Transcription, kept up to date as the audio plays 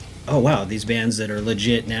oh wow, these bands that are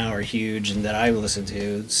legit now are huge and that I listen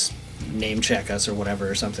to, name check us or whatever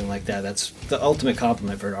or something like that. That's the ultimate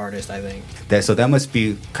compliment for an artist, I think. So that must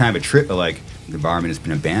be kind of a trip, but like DEVOURMENT has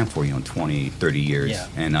been a band for 20, 30 years,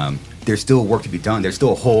 and there's still work to be done. There's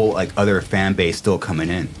still a whole like other fan base still coming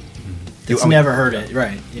in. It's never heard it,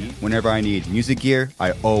 right? Yeah. Whenever I need music gear,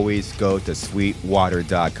 I always go to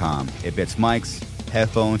sweetwater.com. If it's mics,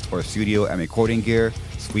 headphones, or studio and recording gear,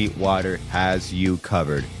 Sweetwater has you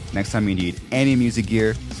covered. Next time you need any music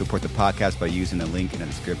gear, support the podcast by using the link in the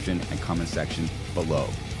description and comment section below.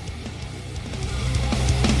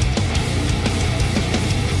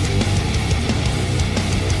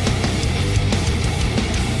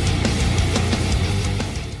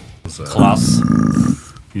 Klaus.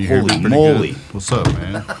 Holy moly. Good? What's up,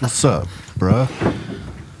 man? What's up, bruh?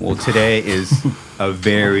 Well, today is a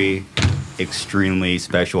very extremely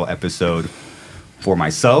special episode for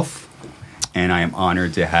myself, and I am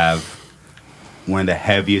honored to have one of the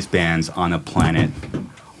heaviest bands on the planet,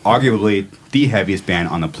 arguably the heaviest band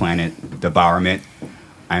on the planet, DEVOURMENT.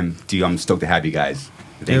 I'm stoked to have you guys.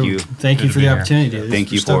 Thank you. Thank you for the opportunity, dude.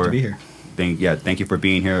 Thank you for to be here. Thank you for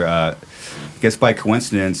being here. I guess by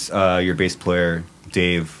coincidence, your bass player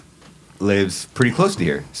Dave lives pretty close to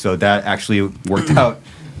here, so that actually worked out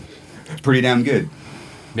pretty damn good.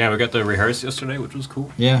 Yeah, we got to rehearse yesterday, which was cool.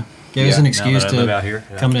 Yeah, gave us an excuse to live out here.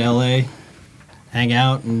 Come to LA, hang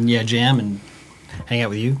out, and jam and hang out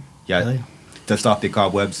with you. Yeah, really. Dust off the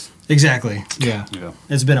cobwebs. Exactly. Yeah.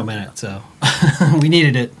 It's been a minute, so we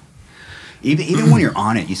needed it. Even when you're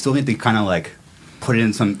on it, you still need to kind of like put it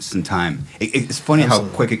in some time. It's funny Absolutely.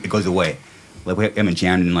 How quick it goes away. Like we haven't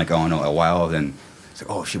jammed in like a while, then it's like,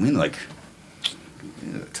 oh, should we like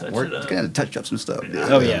touch up some stuff? Yeah.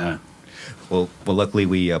 Oh yeah. Well, luckily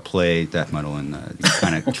we play death metal and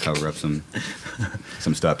kind of cover up some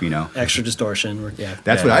stuff, Extra distortion. Yeah.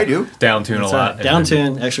 That's what I do. Downtune a lot.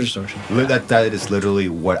 Downtune, extra distortion. That is literally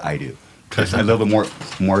what I do. Just a little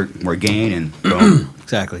bit more gain and boom.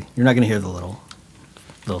 Exactly. You're not gonna hear the little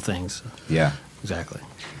things. Yeah. Exactly.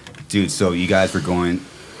 Dude, so you guys were going.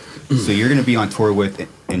 So you're gonna be on tour with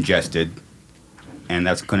Ingested, and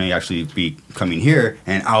that's gonna actually be coming here.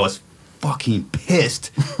 And I was fucking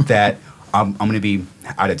pissed that I'm gonna be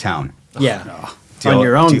out of town. Yeah, on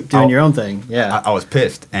your own, doing your own thing. Yeah, I was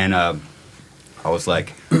pissed, and I was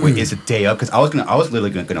like, "Wait, is it day up?" Because I was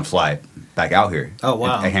literally gonna fly back out here. Oh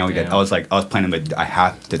wow! I was planning, but I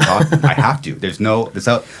have to talk. I have to. There's no.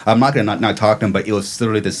 I'm not gonna not talk to them, but it was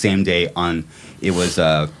literally the same day on. It was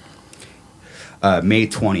May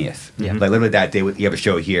 20th. Yeah. Like literally that day, you have a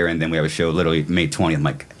show here, and then we have a show literally May 20th. I'm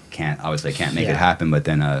like, can't make it happen. But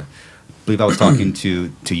then I believe I was talking to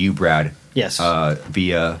you, Brad. Yes.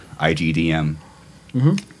 Via IGDM,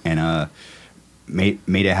 and made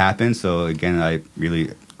it happen. So again, I really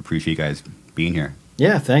appreciate you guys being here.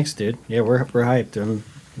 Yeah, thanks, dude. Yeah, we're hyped. I've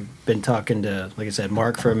been talking to, like I said,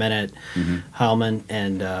 Mark for a minute, Howman,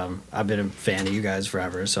 and I've been a fan of you guys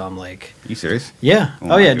forever. So I'm like, you serious? Yeah.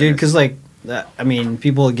 Oh yeah, dude. Because like, I mean,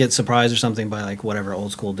 people get surprised or something by like whatever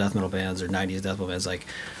old school death metal bands or '90s death metal bands. Like,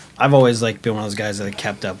 I've always like been one of those guys that like,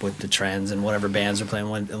 kept up with the trends and whatever bands are playing.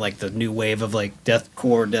 Like the new wave of like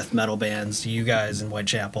deathcore death metal bands, you guys in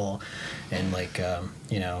Whitechapel, and like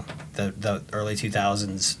the early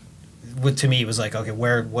 2000s. To me, it was like, okay,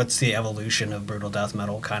 what's the evolution of brutal death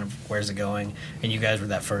metal? Kind of, where's it going? And you guys were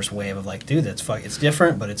that first wave of like, dude, it's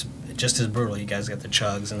different, but it's just as brutal. You guys got the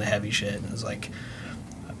chugs and the heavy shit, and it's like,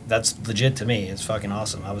 that's legit to me. It's fucking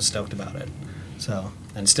awesome. I was stoked about it. So,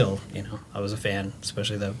 and still, I was a fan,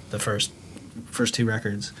 especially the first two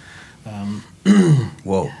records.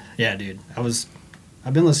 Whoa. Yeah, dude.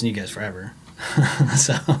 I've been listening to you guys forever.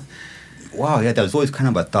 So. Wow, yeah, that was always kind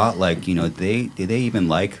of a thought. Like, did they even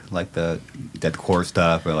like the deathcore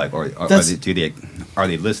stuff, or like, are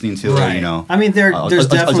they listening to right. it? I mean, there's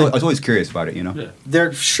definitely. I was always curious about it. Yeah.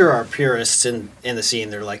 There sure are purists in the scene.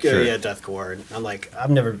 They're like, yeah, deathcore. And I'm like, I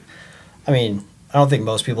don't think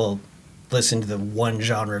most people listen to the one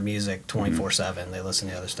genre of music 24/7. They listen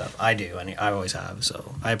to the other stuff. I do, and I always have.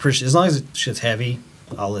 So I appreciate, as long as shit's heavy,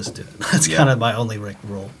 I'll listen to it. That's kind of my only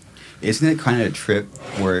rule. Isn't it kind of a trip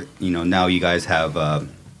where now you guys have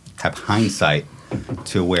hindsight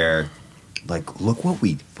to where, like, look what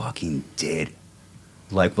we fucking did,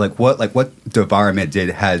 like what DEVOURMENT did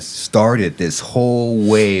has started this whole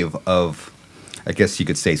wave of, I guess you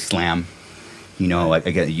could say, slam. Like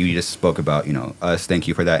again, you just spoke about us. Thank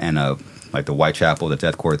you for that, and like the Whitechapel, the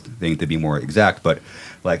deathcore thing, to be more exact. But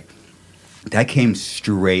like that came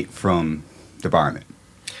straight from DEVOURMENT,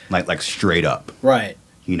 like straight up. Right.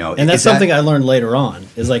 You know, And that's is that- something I learned later on,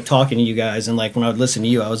 is like talking to you guys, and like when I would listen to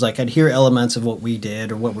you, I was like, I'd hear elements of what we did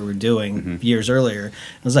or what we were doing years earlier.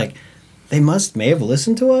 I was like, they may have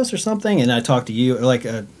listened to us or something. And I talked to you, or like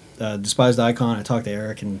Despised Icon. I talked to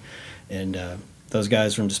Eric and those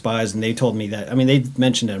guys from Despised, and they told me that. I mean, they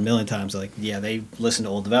mentioned it a million times. Like, yeah, they listened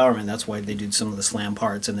to Old Devourment. That's why they do some of the slam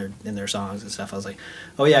parts in their songs and stuff. I was like,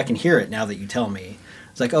 oh yeah, I can hear it now that you tell me.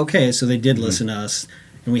 It's like, okay, so they did listen to us,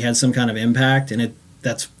 and we had some kind of impact, and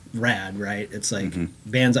that's rad, right? It's like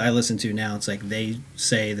bands I listen to now, it's like they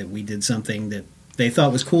say that we did something that they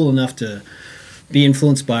thought was cool enough to be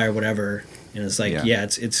influenced by or whatever. And it's like, yeah,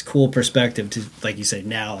 it's cool perspective to, like you say,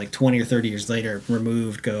 now, like 20 or 30 years later,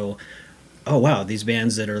 removed, go, oh, wow, these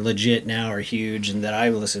bands that are legit now are huge and that I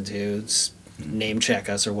listen to, name check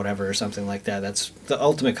us or whatever or something like that. That's the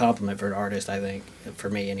ultimate compliment for an artist, I think, for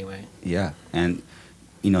me anyway. Yeah, and,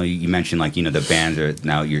 you know, you mentioned, like, you know, the bands are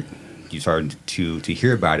now you started to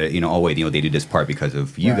hear about it, you know, oh wait, you know, they do this part because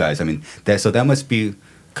of you guys. I mean, that must be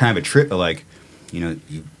kind of a trip of, like, you know,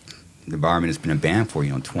 the Devourment has been a band for,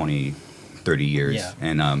 you know, 20, 30 years,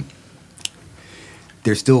 and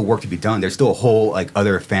there's still work to be done. There's still a whole, like,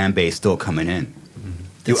 other fan base still coming in.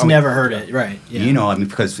 It's never heard it, right? Yeah. You know, I mean,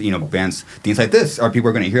 because, you know, bands, things like this, are people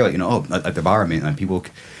are going to hear, like, you know, oh, a Devourment, and people,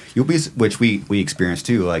 which we experience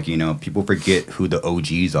too, like, you know, people forget who the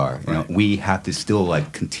OGs are. You know, we have to still,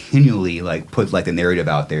 like, continually, like, put, like, the narrative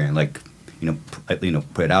out there and, like, you know,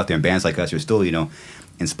 put it out there. And bands like us are still, you know,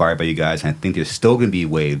 inspired by you guys, and I think there's still going to be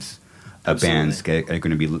waves of bands that are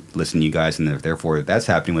going to be listening to you guys, and therefore, if that's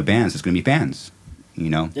happening with bands, it's going to be fans. You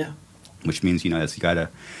know, which means, you know, it's gotta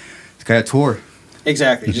tour.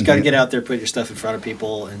 Exactly. You just got to get out there, put your stuff in front of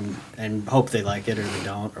people, and hope they like it or they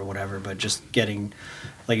don't or whatever. But just getting,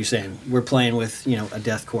 like you're saying, we're playing with, you know, a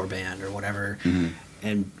deathcore band or whatever,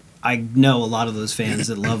 and I know a lot of those fans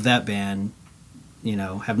that love that band, you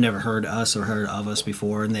know, have never heard us or heard of us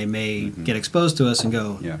before, and they may get exposed to us and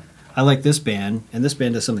go, I like this band, and this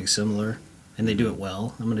band does something similar, and they do it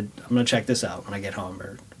well. I'm gonna check this out when I get home,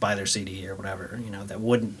 or buy their CD or whatever, you know, that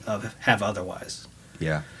wouldn't have otherwise.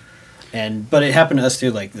 Yeah. But it happened to us too,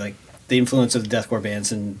 like the influence of the deathcore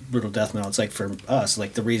bands and brutal death metal. It's like for us,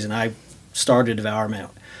 like the reason I started Devourment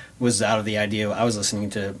was out of the idea I was listening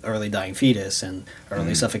to early Dying Fetus and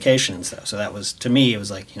early Suffocation and stuff. So that was, to me, it was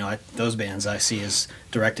like, you know, those bands I see as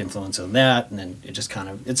direct influence on that, and then it just kind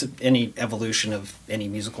of, it's any evolution of any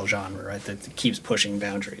musical genre, right, that keeps pushing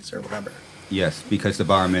boundaries or whatever. Yes, because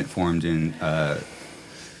Devourment formed in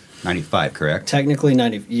 95, correct? Technically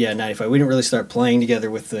 95. We didn't really start playing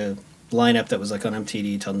together with the lineup that was like on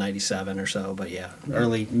MTD till 97 or so, but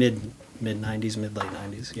early mid 90s, late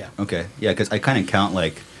 90s. Okay. Yeah, because I kind of count,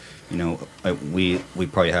 like, you know, we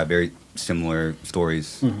probably have very similar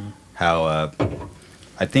stories. How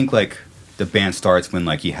I think, like, the band starts when,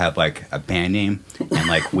 like, you have, like, a band name and,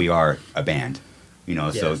 like, we are a band. You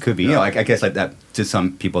know, so it could be, you know, like, I guess, like, that to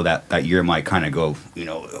some people that year might kind of go, you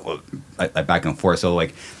know, like back and forth. So,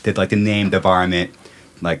 like, did, like, the name Devourment,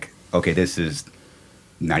 like, okay, this is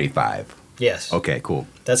 95. Yes. Okay, cool.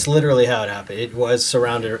 That's literally how it happened. It was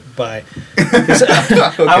surrounded by. Let's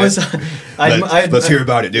hear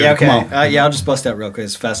about it, dude. Yeah, okay. Come on. I'll just bust out real quick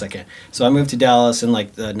as fast as I can. So I moved to Dallas in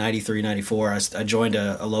like 93, 94. I joined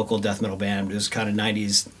a local death metal band. It was kind of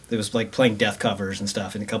 90s. It was like playing death covers and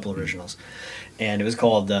stuff and a couple originals. And it was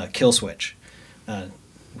called Kill Switch,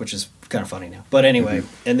 which is kind of funny now. But anyway,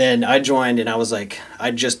 and then I joined, and I was like,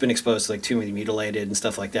 I'd just been exposed to like Too Many Mutilated and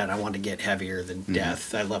stuff like that. And I wanted to get heavier than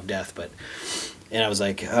death. I love death, and I was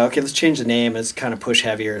like, okay, let's change the name. Let's kind of push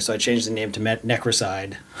heavier. So I changed the name to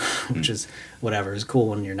Necrocide, which is whatever. It's cool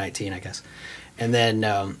when you're 19, I guess. And then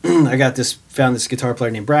I found this guitar player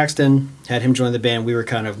named Braxton, had him join the band. We were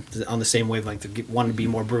kind of on the same wavelength, wanted to be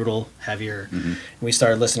more brutal, heavier. And we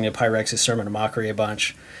started listening to Pyrex's Sermon of Mockery a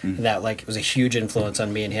bunch. And that, like, was a huge influence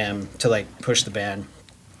on me and him to, like, push the band.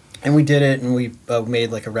 And we did it, and we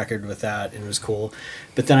made, like, a record with that, and it was cool.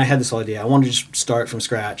 But then I had this whole idea. I wanted to just start from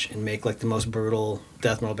scratch and make, like, the most brutal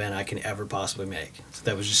death metal band I can ever possibly make. So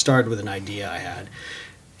that was just started with an idea I had.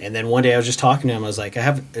 And then one day I was just talking to him. I was like, I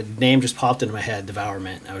have a name just popped into my head,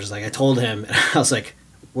 Devourment. I was just like, I told him, and I was like,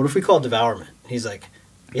 what if we call it Devourment? And he's like,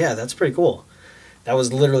 yeah, that's pretty cool. That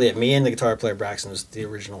was literally it. Me and the guitar player Braxton was the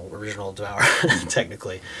original Devour,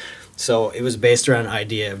 technically. So it was based around an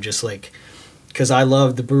idea of just like, because I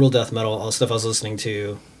loved the brutal death metal, all the stuff I was listening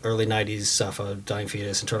to, early 90s stuff, Dying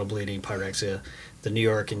Fetus, Internal Bleeding, Pyrexia, the New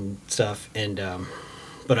York and stuff. And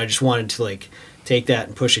but I just wanted to, like, take that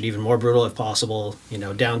and push it even more brutal if possible, you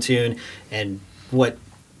know, down tune. And what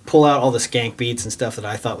pull out all the skank beats and stuff that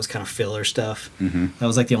I thought was kind of filler stuff. That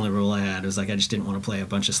was like the only rule I had. It was like I just didn't want to play a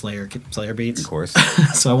bunch of Slayer beats. Of course.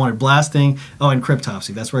 So I wanted blasting. Oh, and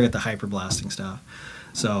Cryptopsy. That's where I got the hyper blasting stuff.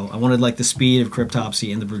 So I wanted like the speed of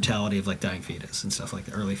Cryptopsy and the brutality of like Dying Fetus and stuff like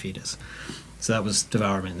the early Fetus. So that was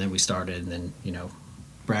Devourment. And then we started, and then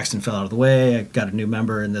Braxton fell out of the way. I got a new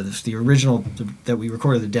member, and the original that we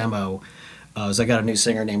recorded the demo was I got a new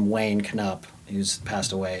singer named Wayne Knupp, who's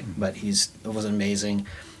passed away, but it was amazing.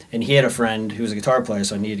 And he had a friend who was a guitar player,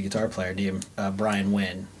 so I needed a guitar player named Brian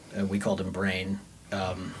Wynn. We called him Brain.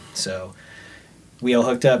 So we all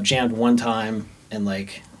hooked up, jammed one time, and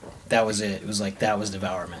like that was it. It was like that was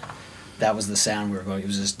Devourment. That was the sound we were going. It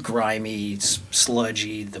was just grimy,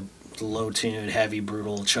 sludgy, the low-tuned, heavy,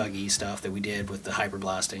 brutal, chuggy stuff that we did with the hyper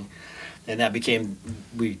blasting. And that became,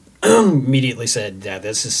 we immediately said, yeah,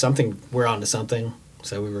 this is something, we're on to something.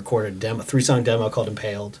 So we recorded a 3-song demo called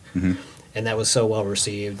Impaled. And that was so well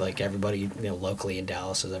received. Like everybody, locally in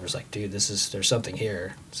Dallas was like, dude, there's something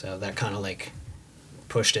here. So that kind of like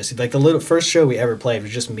pushed us. Like the first show we ever played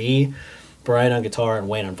was just me, Brian on guitar, and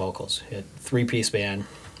Wayne on vocals. We had a 3-piece band.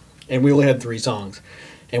 And we only had 3 songs.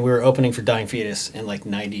 And we were opening for Dying Fetus in like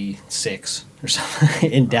 96 or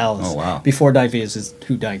something in Dallas. Oh, wow. Before Dying Fetus is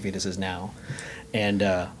who Dying Fetus is now. And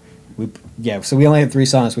so we only had 3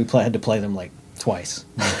 songs. We had to play them like twice.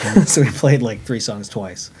 So we played like 3 songs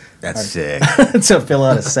twice. That's sick. To fill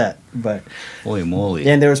out a set. But Holy moly.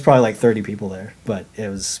 and there was probably like 30 people there. But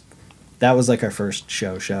that was like our first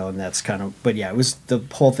show, and that's kind of, but yeah, it was, the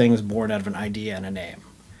whole thing was born out of an idea and a name.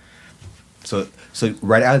 So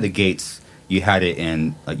right out of the gates, you had it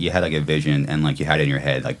in, like, you had like a vision, and like you had it in your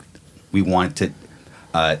head, like we wanted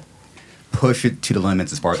to push it to the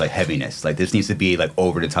limits as far as like heaviness. Like this needs to be like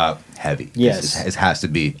over the top heavy. Yes, it has to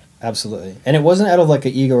be. Absolutely. And it wasn't out of like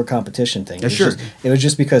an ego or competition thing. It was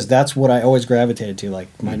just because that's what I always gravitated to. Like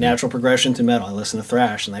my natural progression to metal. I listened to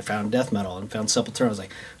thrash, and I found death metal and found Sepultura. I was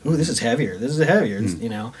like, ooh, this is heavier. This is heavier.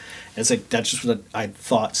 It's like that's just what I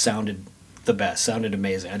thought sounded the best, sounded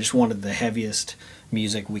amazing. I just wanted the heaviest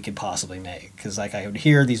music we could possibly make, because like I would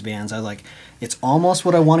hear these bands, I was like, it's almost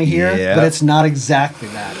what I want to hear, but it's not exactly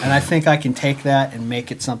that. And I think I can take that and make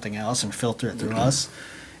it something else and filter it through us,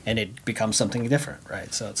 and it becomes something different,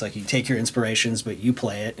 right? So it's like you take your inspirations, but you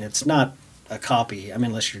play it, and it's not a copy. I mean,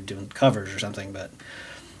 unless you're doing covers or something, but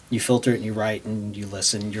you filter it and you write and you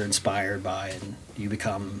listen, you're inspired by it, and you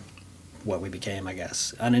become what we became, I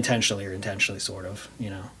guess, unintentionally or intentionally, sort of,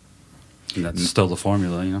 And that's still the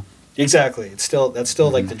formula, Exactly. That's still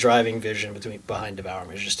like the driving vision behind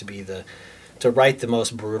Devourment, is just to write the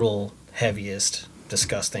most brutal, heaviest,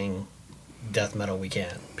 disgusting death metal we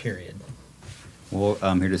can. Period. Well,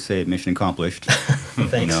 I'm here to say mission accomplished.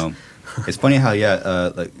 Thanks. It's funny how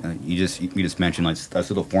you just mentioned like that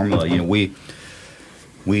little formula.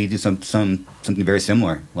 We do something very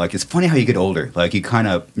similar. Like it's funny how you get older. Like you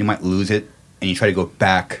might lose it, and you try to go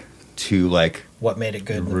back to like what made it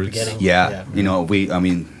good in the beginning. Yeah.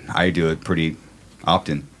 I do it pretty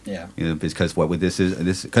often. Yeah. Because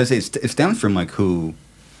because it stems from like who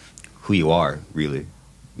you are really.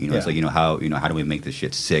 It's like how do we make this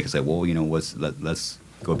shit sick? It's like, well, let's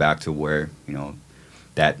go back to where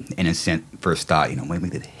that innocent first thought. We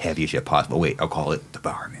make the heaviest shit possible. Wait, I'll call it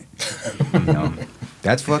Devourment.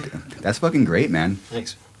 That's fucking great, man.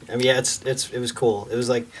 Thanks. I mean, yeah, it was cool. It was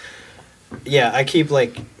like, yeah, I keep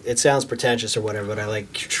like, it sounds pretentious or whatever, but I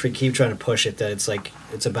like keep trying to push it that it's like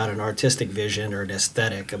it's about an artistic vision or an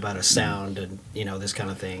aesthetic, about a sound and this kind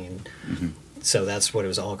of thing. And so that's what it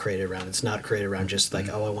was all created around. It's not created around just like,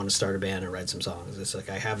 oh, I want to start a band and write some songs. It's like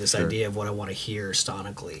I have this idea of what I want to hear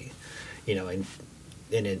sonically,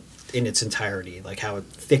 in its entirety, like how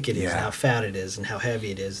thick it is, and how fat it is, and how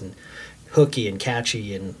heavy it is, and hooky and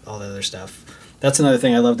catchy and all the other stuff. That's another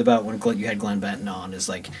thing I loved about when you had Glenn Benton on, is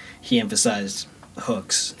like he emphasized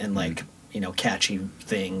hooks and like catchy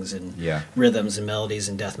things and rhythms and melodies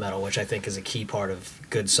in death metal, which I think is a key part of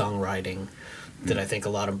good songwriting that I think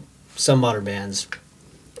some modern bands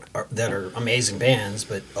that are amazing bands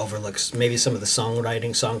but overlooks maybe some of the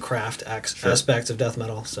songwriting, songcraft aspects of death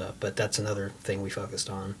metal. So, but that's another thing we focused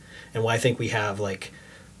on, and why I think we have like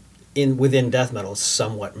within death metal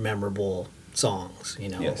somewhat memorable songs,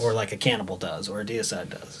 or like a Cannibal does, or a Deicide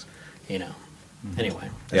does, Anyway,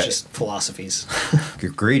 that's just philosophies.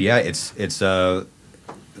 Agreed. Yeah, it's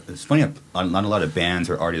funny. Not a lot of bands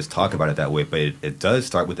or artists talk about it that way, but it does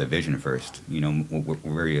start with a vision first. We're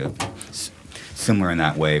very similar in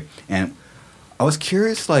that way. And I was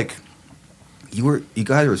curious, like you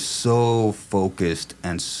guys are so focused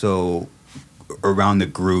and so around the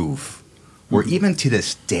groove where even to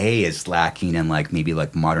this day is lacking in like maybe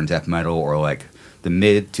like modern death metal or like the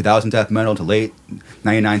mid 2000 death metal to late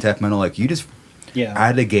 99 death metal. Like you just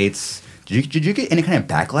out of the gates. Did you get any kind of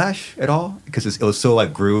backlash at all because it was so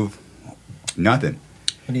like groove? Nothing.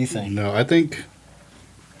 What do you think? No, I think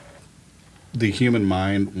the human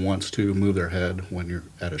mind wants to move their head when you're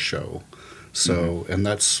at a show. So, and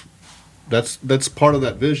that's part of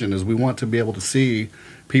that vision is we want to be able to see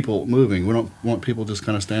people moving. We don't want people just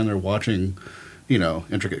kind of standing there watching,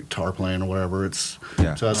 intricate guitar playing or whatever.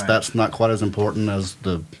 To us, that's not quite as important as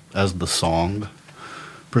the song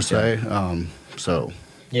per se.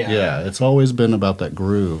 It's always been about that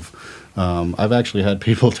groove. I've actually had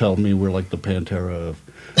people tell me we're like the Pantera of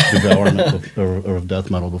DEVOURMENT or of death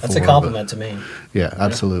metal before. That's a compliment to me. Yeah,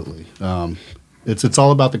 absolutely. It's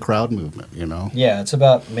all about the crowd movement, Yeah, it's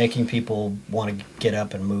about making people want to get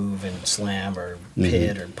up and move and slam or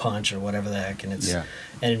hit or punch or whatever the heck. And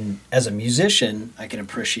and as a musician, I can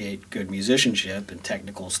appreciate good musicianship and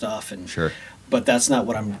technical stuff. But that's not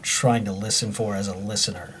what I'm trying to listen for as a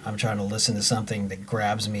listener. I'm trying to listen to something that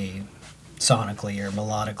grabs me sonically or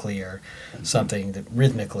melodically or something that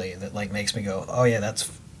rhythmically that like makes me go, oh yeah, that's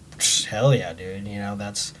hell yeah, dude.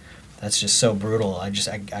 That's just so brutal. I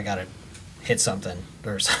gotta hit something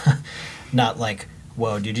or not like,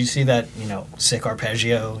 whoa, did you see that sick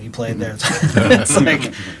arpeggio he played there? It's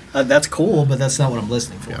like that's cool, but that's not what I'm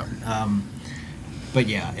listening for. But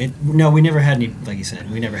yeah, we never had any, like you said,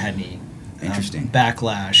 we never had any interesting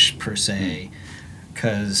backlash per se,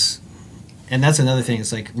 and that's another thing.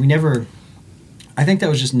 It's like I think that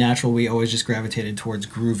was just natural. We always just gravitated towards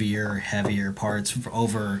groovier, heavier parts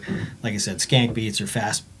over, like I said, skank beats or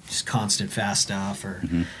fast, just constant fast stuff, or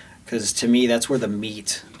because to me that's where the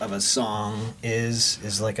meat of a song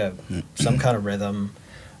is like some kind of rhythm.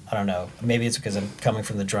 I don't know. Maybe it's because I'm coming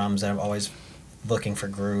from the drums and I'm always looking for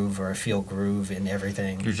groove, or I feel groove in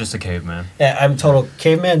everything. You're just a caveman. Yeah, I'm total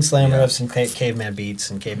caveman slam riffs and caveman beats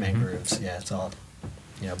and caveman grooves. Yeah, it's all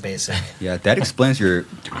basic. Yeah, that explains your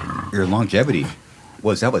longevity.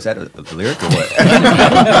 Was that a lyric or what?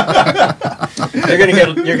 You're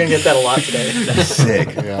gonna get that a lot today.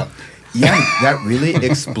 Sick. Yeah, that really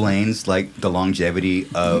explains like the longevity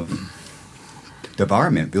of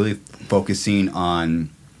DEVOURMENT. Really focusing on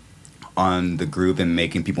the groove and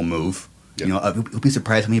making people move. You'll be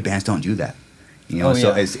surprised how many bands don't do that.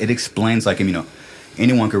 It explains like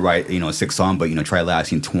anyone could write a sick song, but try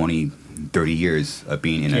lasting 20, 30 years of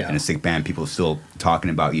being in a sick band. People still talking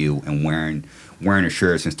about you and wearing a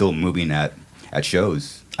shirt and still moving at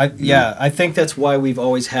shows. I think that's why we've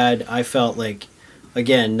always had. I felt like,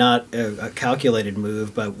 again, not a calculated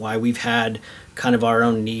move, but why we've had kind of our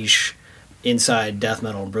own niche inside death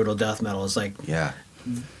metal and brutal death metal is like. Yeah.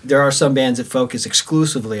 There are some bands that focus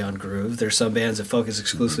exclusively on groove. There's some bands that focus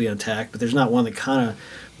exclusively on tech, but there's not one that kind of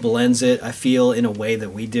blends it, I feel, in a way that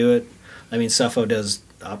we do it. I mean, Suffo does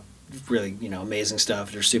really, amazing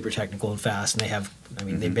stuff. They're super technical and fast, and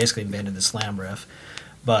they basically invented the slam riff.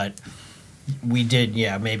 But we did,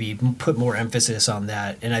 maybe put more emphasis on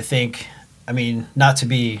that. And I think, not to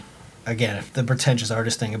be, again, the pretentious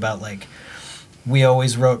artist thing about, like, we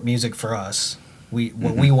always wrote music for us.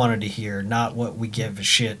 What we wanted to hear, not what we give a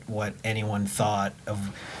shit what anyone thought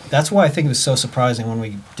of. That's why I think it was so surprising when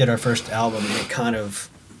we did our first album. It kind of,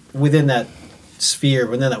 within that sphere,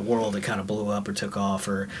 within that world, it kind of blew up or took off,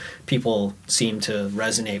 or people seemed to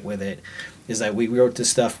resonate with it. Is that we wrote this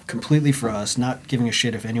stuff completely for us, not giving a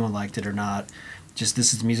shit if anyone liked it or not. Just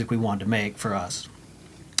this is the music we wanted to make for us,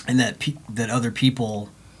 and that other people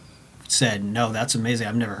said, no, that's amazing.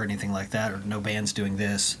 I've never heard anything like that, or no band's doing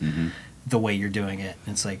this. The way you're doing it.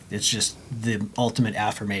 It's like, it's just the ultimate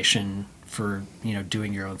affirmation for,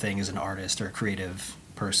 doing your own thing as an artist or a creative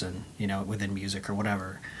person, within music or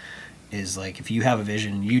whatever, is like, if you have a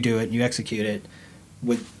vision, you do it, you execute it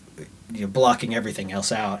with, blocking everything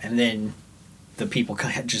else out. And then the people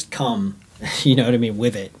just come,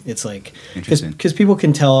 with it. It's like, because people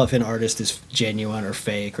can tell if an artist is genuine or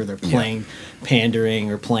fake, or they're playing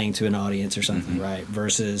pandering or playing to an audience or something, right?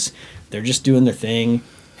 Versus they're just doing their thing.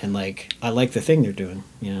 And like, I like the thing they're doing,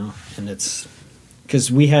 and it's because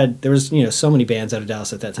there was so many bands out of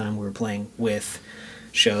Dallas at that time we were playing with,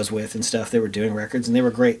 shows with and stuff. They were doing records and they were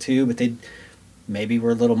great too, but they maybe were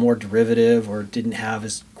a little more derivative or didn't have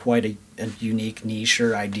as quite a unique niche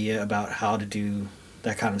or idea about how to do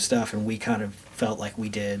that kind of stuff. And we kind of felt like we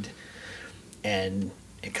did, and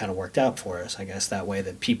it kind of worked out for us, I guess, that way,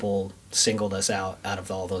 that people singled us out of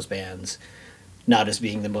all those bands. Not as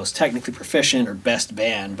being the most technically proficient or best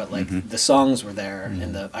band, but like the songs were there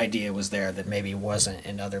and the idea was there that maybe wasn't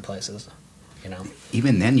in other places,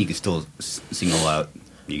 Even then, you could still single out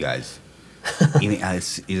you guys.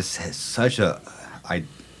 it just has such a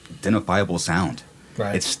identifiable sound.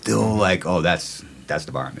 Right. It's still like, oh, that's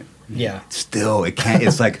Devourment. Yeah. Still, it can't.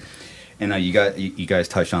 It's like, and you guys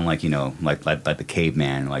touched on like, you know, like the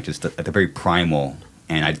caveman, like just the very primal,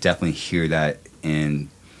 and I definitely hear that in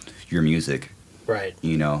your music. Right.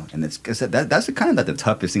 You know, and it's cause that's the kind of the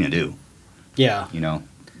toughest thing to do. Yeah. You know.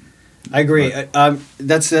 I agree.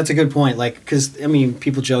 That's a good point. Like, because I mean,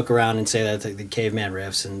 people joke around and say that it's like the caveman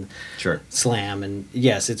riffs and Sure. slam, and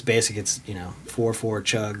yes, it's basic. It's 4/4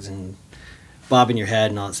 chugs and bobbing your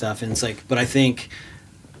head and all that stuff. And it's like, but I think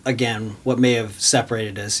again, what may have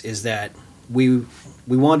separated us is that we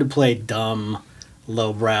wanted to play dumb,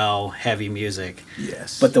 lowbrow, heavy music.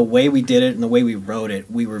 Yes. But the way we did it and the way we wrote it,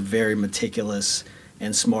 we were very meticulous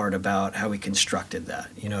and smart about how we constructed that.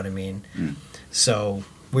 You know what I mean? Mm. So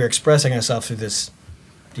we're expressing ourselves through this,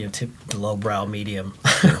 the lowbrow medium,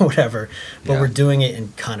 or whatever. But we're doing it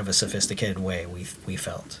in kind of a sophisticated way. We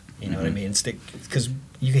felt, you know what I mean? Because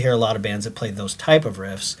you can hear a lot of bands that play those type of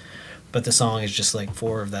riffs, but the song is just like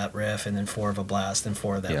 4 of that riff and then 4 of a blast and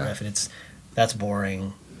 4 of that riff, and that's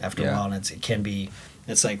boring after a while. And it can be.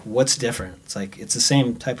 It's like, what's different? It's like it's the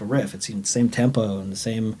same type of riff. It's the same tempo and the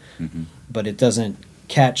same, but it doesn't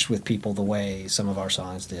catch with people the way some of our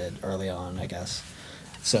songs did early on, I guess.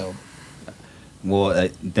 So, well,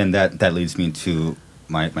 then that leads me to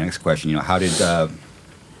my next question. You know, how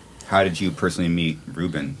did you personally meet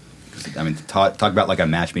Ruben? 'Cause, I mean, talk about like a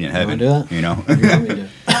match made in heaven. You wanna do that? You know, you want me to do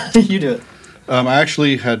it? You do it. I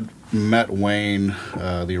actually had met Wayne,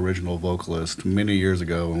 the original vocalist, many years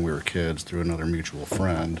ago when we were kids through another mutual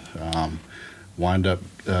friend. Wind up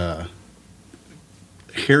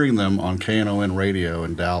hearing them on KNON radio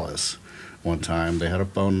in Dallas one time. They had a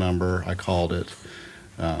phone number. I called it.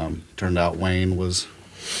 Turned out Wayne was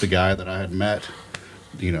the guy that I had met,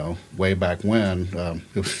 way back when.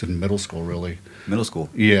 It was in middle school, really. middle school.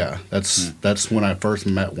 Yeah, that's when I first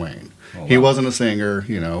met Wayne. Oh, wow. He wasn't a singer,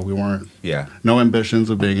 we weren't. Yeah. No ambitions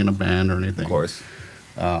of being in a band or anything. Of course.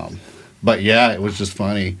 But yeah, it was just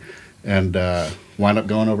funny, and wound up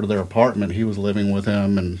going over to their apartment. He was living with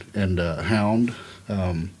him and Hound,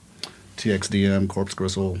 TXDM, Corpse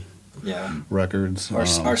Gristle Records.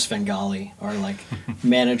 Our Svengali, our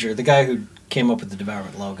manager, the guy who came up with the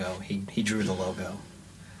Devourment logo. He drew the logo,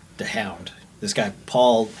 the Hound. This guy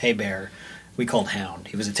Paul Haybear, we called Hound.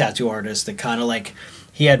 He was a tattoo artist that kind of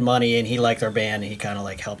he had money and he liked our band and he kind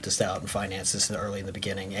of helped us out and financed us early in the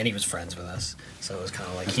beginning, and he was friends with us. So it was kind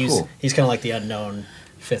of he's kind of the unknown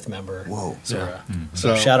fifth member. Whoa.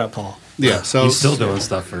 So shout out Paul. Yeah, so He's still doing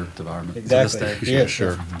stuff for Devourment Exactly. to this day. Yeah,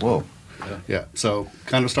 sure. Whoa. Yeah, so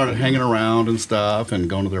kind of started hanging around and stuff and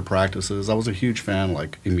going to their practices. I was a huge fan,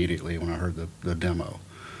 immediately when I heard the demo.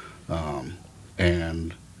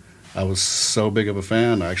 And I was so big of a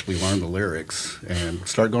fan, I actually learned the lyrics and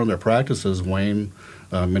started going to their practices. Wayne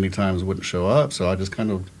many times wouldn't show up, so I just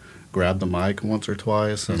kind of grabbed the mic once or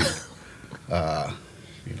twice, and the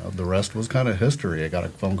rest was kind of history. I got a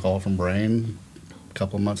phone call from Brain a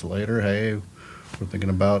couple of months later. Hey, we're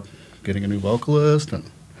thinking about getting a new vocalist, and I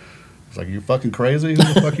was like, "You fucking crazy? Who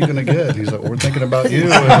the fuck are you gonna get?" He's like, "We're thinking about you."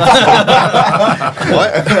 What?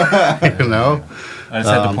 I just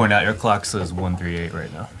had to point out your clock says 138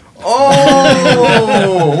 right now.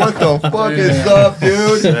 Oh, what the fuck is up,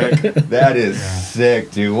 dude? That is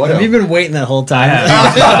sick, dude. Have you been waiting that whole time?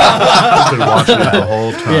 I've been watching it the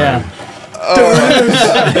whole time. Yeah.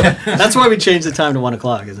 That's why we changed the time to 1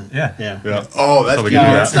 o'clock, isn't it? Yeah. Oh, that's So we can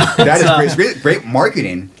do that. that is great. Great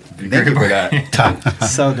marketing. Thank you for that.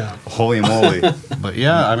 So dumb. Holy moly. But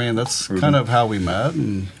yeah, I mean, that's kind of how we met,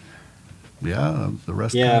 and the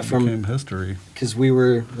rest kind of became history. Because we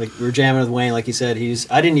were jamming with Wayne, like you said.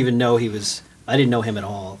 I didn't even know I didn't know him at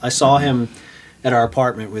all. I saw him at our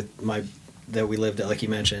apartment that we lived at, like you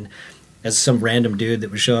mentioned, as some random dude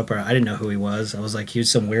that would show up. I didn't know who he was. I was like, he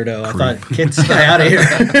was some weirdo. I thought, get this guy out of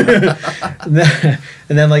here.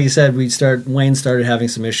 and then, like you said, Wayne started having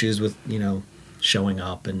some issues with showing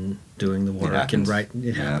up and doing the work and writing.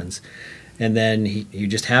 It happens. And then he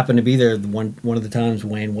just happened to be there one of the times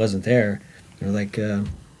Wayne wasn't there. They're like,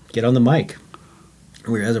 get on the mic.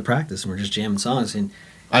 And we were at a practice and we're just jamming songs. And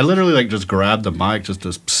I literally just grabbed the mic just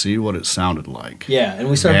to see what it sounded like. yeah, and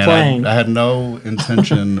we started playing. I had no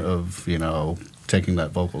intention of taking that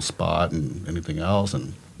vocal spot and anything else.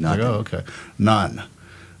 And Nothing. oh, okay, none.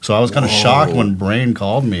 So I was kind of shocked when Brain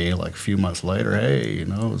called me a few months later. Hey, it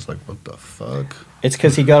was like, what the fuck? It's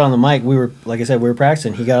because he got on the mic. We were, like I said, we were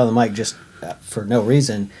practicing. He got on the mic just for no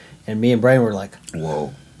reason. And me and Brian were like,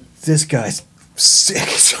 Whoa. this guy's sick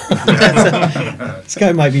song. This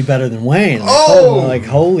guy might be better than Wayne. Like, Oh! like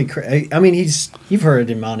holy crap! I mean, you've heard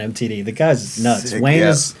him on MTD. The guy's nuts. Sick, Wayne yeah.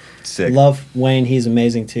 is Sick. love Wayne. He's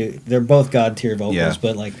amazing too. They're both god tier vocals, Yeah.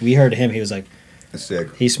 but like we heard him, he was like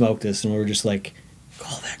Sick. he smoked us, and we were just like,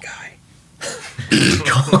 call that guy.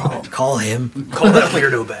 call him. Call that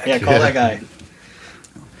weirdo back. Yeah, call that guy.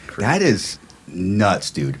 That is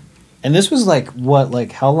nuts, dude. And this was like what,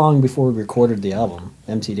 like how long before we recorded the album,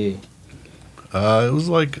 MTD? It was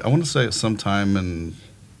like, I want to say sometime in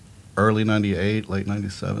early 98, late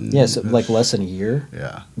 97. Yeah, so like less than a year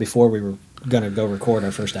Yeah. before we were gonna go record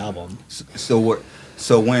our first album.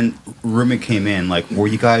 So when Ruben came in, like, were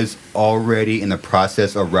you guys already in the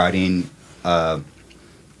process of writing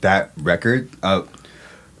that record?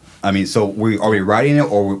 I mean, so were you already writing it,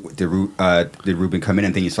 or did Ruben come in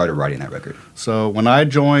and then you started writing that record? So when I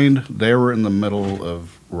joined, they were in the middle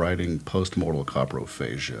of writing Postmortal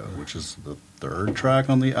Coprophagia, which is the third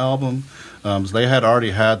track on the album. So they had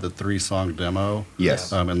already had the 3-song demo.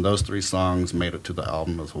 Yes. And those 3 songs made it to the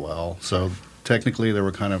album as well. So technically they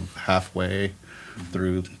were kind of halfway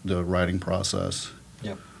through the writing process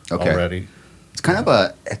Yep. Okay. already. It's kind of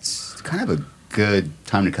a good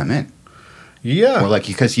time to come in. Yeah. Or like,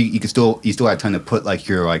 because you still have time to put like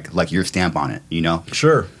your stamp on it, you know?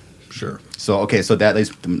 Sure. So okay, so that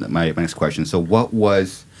leads to my next question. So what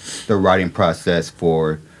was the writing process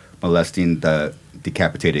for Molesting the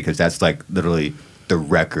Decapitated? Because that's like literally the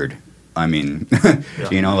record. I mean,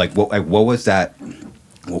 you know, like what was that?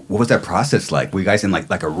 What was that process like? Were you guys in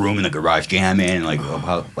like a room in the garage jamming? And like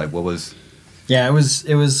how, like what was? Yeah, it was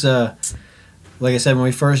like I said, when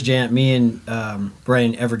we first jammed, me and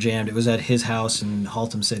Brian ever jammed, it was at his house in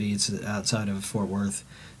Haltom City. It's outside of Fort Worth,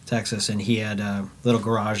 Texas, and he had a little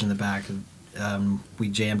garage in the back. We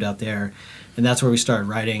jammed out there, and that's where we started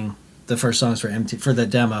writing the first songs for the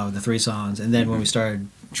demo, the 3 songs. And then when we started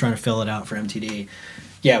trying to fill it out for MTD,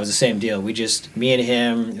 yeah, it was the same deal. Me and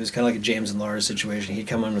him, it was kind of like a James and Laura situation. He'd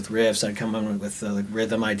come in with riffs, I'd come in with like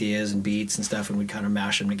rhythm ideas and beats and stuff, and we'd kind of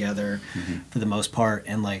mash them together for the most part.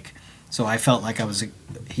 And like, so I felt like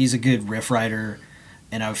he's a good riff writer,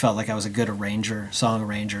 and I felt like I was a good song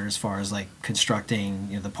arranger, as far as like constructing,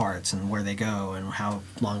 you know, the parts and where they go and how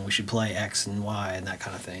long we should play X and Y and that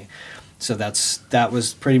kind of thing. So that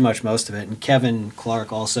was pretty much most of it. And Kevin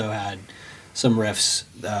Clark also had some riffs.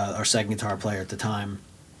 Our second guitar player at the time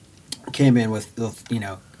came in with you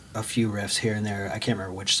know, a few riffs here and there. I can't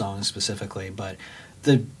remember which songs specifically, but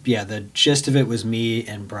the gist of it was me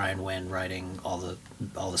and Brian Wynn writing all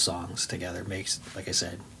the songs together. Makes, like I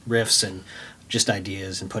said, riffs and just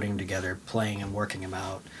ideas and putting them together, playing and working them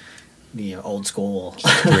out. You know, old school.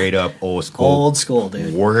 Straight up old school. Old school,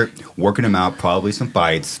 dude. Working them out, probably some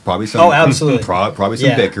fights, probably some. Oh, absolutely. Probably some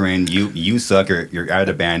Yeah. bickering. You suck. You're out of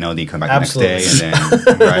the band. No, then you come back Absolutely. the next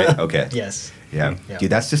day, and then right. Okay. Yes. Yeah. Yeah. Dude,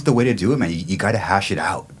 that's just the way to do it, man. You got to hash it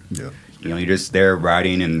out. Yeah. You know, you're just there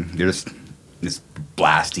writing, and you're just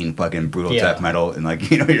blasting fucking brutal Yeah. death metal, and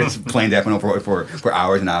like, you know, you're just playing death metal for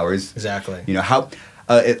hours and hours. Exactly. You know how?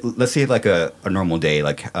 Let's say like a normal day.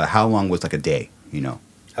 Like how long was like a day? You know.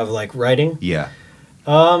 Of like writing. Yeah.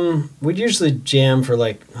 We'd usually jam for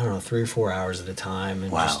like, I don't know, 3 or 4 hours at a time,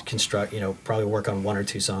 and Wow. just construct, you know, probably work on 1 or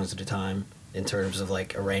 2 songs at a time in terms of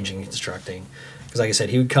like arranging and constructing. Because like I said,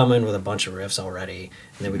 he would come in with a bunch of riffs already,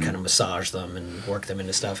 and then we'd kind of massage them and work them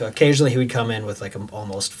into stuff. Occasionally he would come in with like an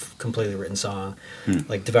almost completely written song.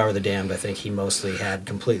 Like Devour the Damned, I think he mostly had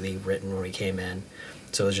completely written when he came in.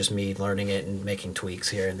 So it was just me learning it and making tweaks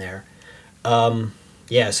here and there.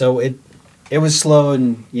 Yeah, so it was slow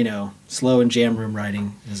and jam room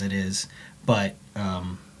writing as it is. But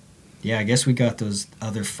yeah, I guess we got those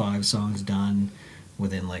other 5 songs done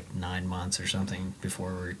within like 9 months or something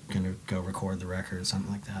before we're gonna go record the record,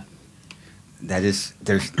 something like that. That is,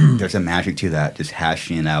 there's a magic to that, just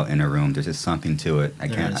hashing it out in a room. There's just something to it. I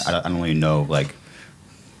don't really know like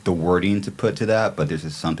the wording to put to that, but there's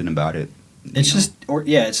just something about it. It's just,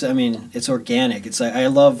 it's organic. It's like, I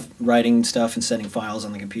love writing stuff and sending files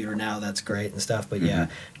on the computer now. That's great and stuff. But yeah,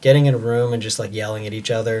 getting in a room and just like yelling at each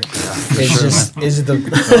other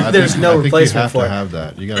there's no replacement for it. You have to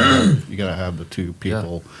have that. You gotta have the 2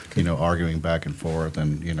 people, you know, arguing back and forth.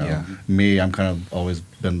 And you know, me, I'm kind of always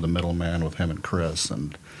been the middleman with him and Chris,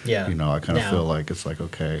 and you know, I kind of feel like it's like,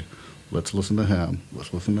 okay, let's listen to him.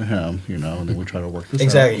 You know, and then we try to work this out.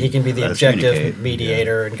 Exactly. He can be the Let us objective communicate.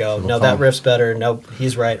 mediator and go, So no, that riff's better. Nope,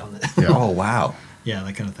 he's right on that. Yeah. Oh wow. Yeah,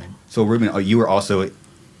 that kind of thing. So Ruben, you were also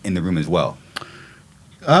in the room as well.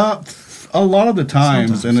 A lot of the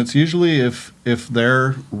times, and it's usually if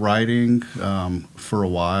they're writing for a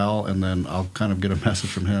while, and then I'll kind of get a message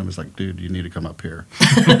from him. It's like, dude, you need to come up here.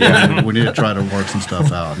 We need to try to work some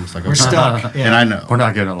stuff out. And it's like, We're stuck. And I know We're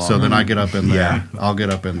not getting along. So then I get up in there. Yeah. I'll get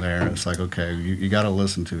up in there, and it's like, okay, you got to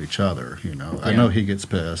listen to each other. I know he gets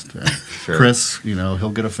pissed. And Sure. Chris,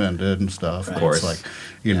 he'll get offended and stuff. Right. Of course, it's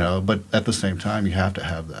like, but at the same time, you have to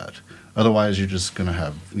have that. Otherwise, you're just gonna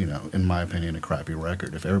have, in my opinion, a crappy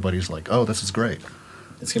record. If everybody's like, "Oh, this is great,"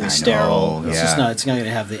 It's gonna be I sterile. know, It's yeah. just not. It's not gonna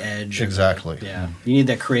have the edge. Exactly. Yeah. You need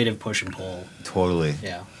that creative push and pull. Totally.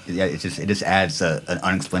 Yeah. Yeah. It just adds an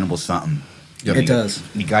unexplainable something. Yep. It does.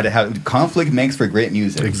 You got to have conflict makes for great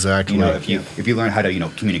music. Exactly. If you learn how to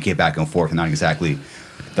communicate back and forth and not exactly.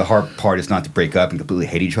 The hard part is not to break up and completely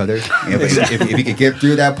hate each other. If you can get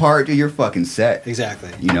through that part, dude, you're fucking set. Exactly.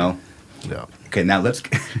 Yeah. Okay, now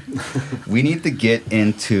we need to get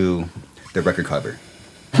into the record cover.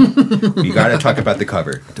 You got to talk about the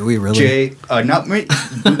cover. Do we really? Jay, we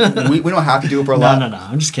don't have to do it for a No, lot. no.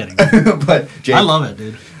 I'm just kidding. But Jay, I love it,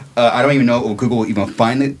 dude. I don't even know if Google will even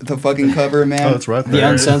find the fucking cover, man. Oh, it's right there. The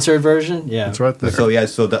uncensored version. Yeah. It's right there.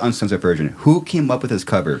 So the uncensored version. Who came up with this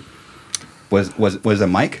cover? Was it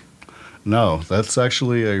Mike? No, that's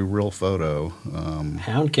actually a real photo.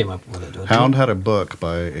 Hound came up with it. Don't Hound you? had a book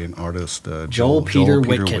by an artist, Joel Peter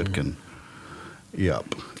Whitkin.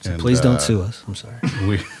 Yep. So please don't sue us. I'm sorry.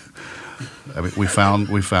 We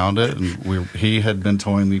found it, and he had been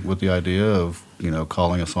toying with the idea of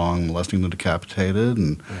calling a song "Molesting the Decapitated,"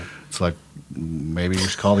 and it's like maybe you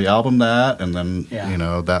should call the album that, and then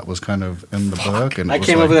Yeah. that was kind of in the book. And I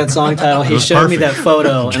came up with that song title. He was showed me that perfect.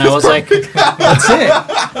 photo, and I was like, "That's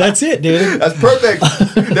it. That's it, dude." That's perfect.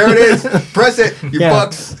 There it is. Press it. You Yeah.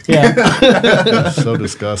 fucks. Yeah. It's so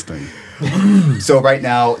disgusting. So right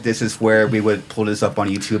now, this is where we would pull this up on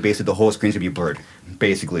YouTube. Basically, the whole screen's gonna be blurred,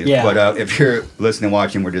 basically. Yeah. But if you're listening,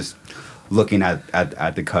 watching, we're just looking at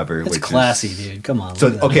the cover. It's which classy, is, dude. Come on. So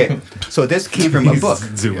look at that. okay, so this came from a book.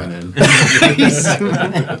 Zooming in.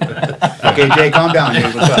 Okay, Jay, calm down, dude.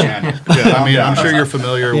 What's up, man? Yeah, I mean, I'm sure you're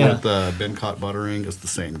familiar Yeah. with Ben Caught Buttering. It's the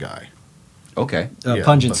same guy. Okay. Yeah,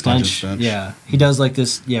 Pungent but stench. Pungent Stench. Yeah, he does like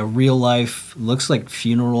this. Yeah, real life looks like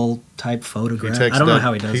funeral type photograph. I don't know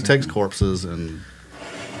how he does. He it. takes corpses and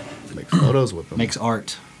makes photos with them. makes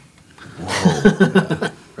art.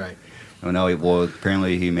 Right. Oh no. Well,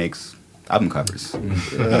 apparently he makes album covers.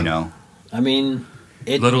 I mean,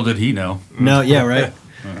 it. Little did he know. No. Yeah. Right.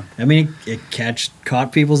 I mean, it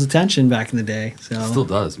caught people's attention back in the day. So Still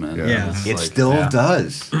does, man. Yeah. It's It like- still yeah.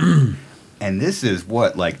 does. And this is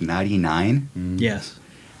what, like 99? yes.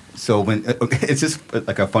 So when it's just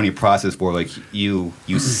like a funny process where like you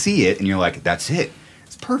see it and you're like, that's it.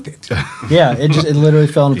 It's perfect. Yeah. It literally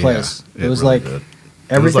fell into Yeah, place. It was really like did.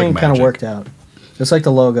 everything like kind of magic. worked out. Just like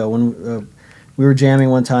the logo when. We were jamming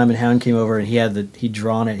one time and Hound came over and he'd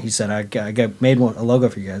drawn it. He said, I made a logo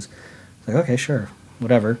for you guys. I was like, okay, sure,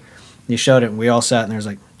 whatever. And he showed it and we all sat and there was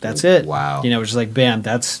like, that's it. Wow. It was just like, bam,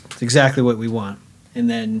 that's exactly what we want. And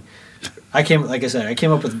then I came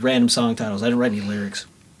up with random song titles. I didn't write any lyrics.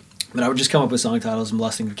 But I would just come up with song titles.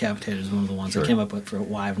 Molesting Decapitated is one of the ones I came up with for a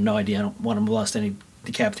while. I have no idea. I don't want to molest any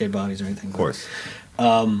decapitated bodies or anything. Of course.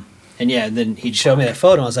 And then he'd show me that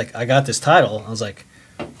photo and I was like, I got this title. I was like,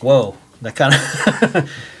 whoa. That kind of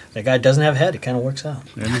that guy doesn't have a head. It kind of works out.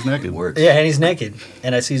 And he's naked. It works. Yeah, and he's naked,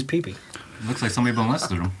 and I see his pee-pee. Looks like somebody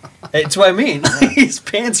molested him. It's what I mean. His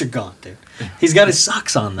pants are gone, dude. He's got his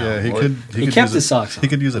socks on though. Yeah, he What? could. He could kept use his socks on. He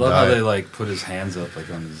could use I a love how they diet. like put his hands up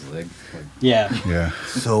like on his leg, like Yeah, Yeah,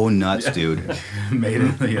 So nuts, dude. made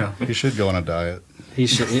it. You know. he should go on a diet. he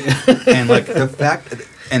should. And like the fact,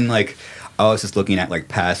 and like I was just looking at like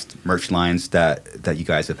past merch lines that you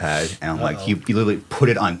guys have had, and I'm like, you literally put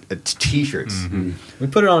it on t-shirts. We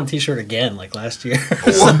put it on a T-shirt again, like last year.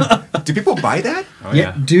 Do people buy that? Oh,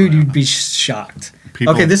 yeah, dude, you'd be shocked.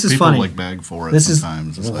 People, Okay, this is people funny. like bag for it This is-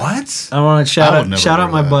 sometimes. It's like, What? I want to I would never shout out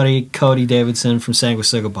wear my that. buddy Cody Davidson from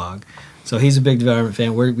Sanguisugabog. So he's a big Devourment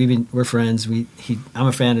fan. We're friends. I'm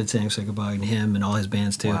a fan of Sanguisugabog and him and all his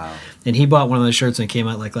bands too. Wow. And he bought one of those shirts and it came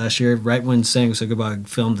out like last year, right when Sanguisugabog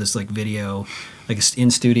filmed this like video, like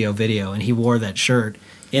in studio video, and he wore that shirt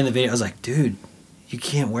in the video. I was like, dude, you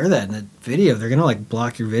can't wear that in the video. They're gonna like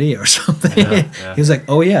block your video or something. Yeah. He was like,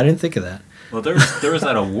 oh yeah, I didn't think of that. Well, there was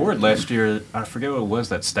that award last year. I forget what it was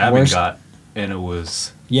that Stabbing Worst- got, and it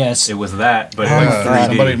was Yes. that, but it was God. 3D.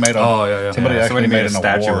 Somebody made a. Oh, yeah, yeah. Somebody Yeah, actually made a an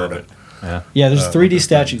statue award. of it. Yeah. Yeah, there's 3D with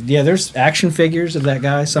statues. Yeah, there's action figures of that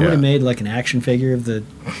guy. Somebody Yeah. made like an action figure of the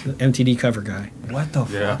MTD cover guy. What the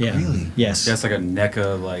Yeah. fuck? Yeah. Really? Yes. Yeah, it's like a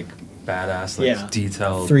NECA like badass, like Yeah.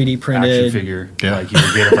 detailed 3D printed. action figure. Yeah. Like you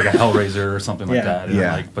would get it like a Hellraiser or something Yeah. like that. And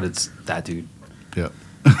Yeah. like, but it's that dude. Yeah.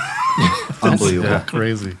 Unbelievable. Yeah.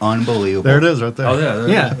 Crazy. Unbelievable. There it is right there. Oh yeah.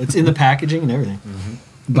 Yeah, it's in the packaging and everything.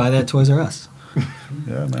 Buy that Toys R Us.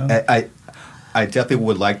 Yeah, man. I definitely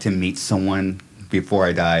would like to meet someone before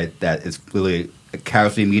I die that is really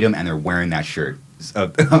casually meet them and they're wearing that shirt.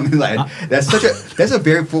 So, I mean, like, that's a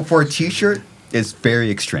very for a t-shirt. It's very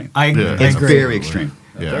extreme. I Yeah. It's agree. very extreme.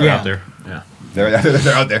 Yeah. They're Yeah. out there. Yeah.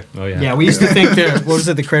 They're out there. Oh yeah. Yeah, we used to think that, what was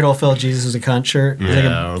it, the Cradle of Filth, Jesus was a cunt shirt? It was like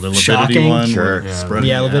Yeah, a or the Leviticity shocking- one. Sure. where Yeah. spreading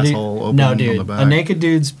Yeah, the Leviticity. asshole open No, on the dude, back. a naked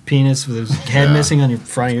dude's penis with his head Yeah. missing on your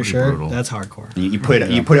front of your Pretty shirt, brutal. that's hardcore. You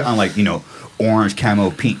put it on like orange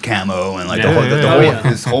camo, pink camo, and like the Yeah, whole, yeah, the yeah. whole Oh, yeah.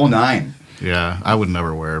 this whole nine. Yeah, I would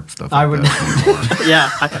never wear stuff I like would- that anymore. Yeah,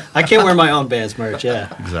 I can't wear my own band's merch, yeah.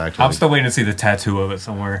 Exactly. I'm still waiting to see the tattoo of it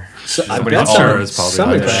somewhere. So, I Somebody bet else some- is probably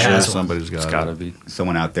somebody out probably there. has Sure, one. somebody's got It's it. gotta be.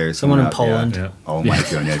 Someone out there. Someone in out- Poland. Yeah. Oh my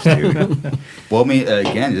goodness, dude. Well, I mean,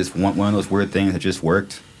 again, just one of those weird things that just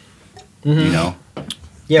worked. You know.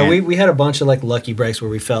 Yeah, And- we had a bunch of like lucky breaks where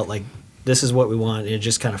we felt like this is what we want, and it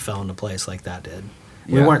just kind of fell into place like that did.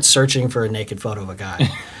 We Yeah. weren't searching for a naked photo of a guy.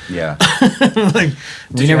 Yeah. Like,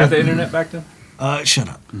 Did you have the internet back then? Shut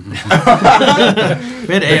up.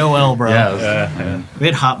 We had AOL, bro. Yeah. We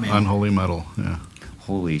had Hotmail. Unholy metal. Yeah.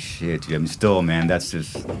 Holy shit, dude. I mean, still, man, that's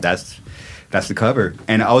the cover.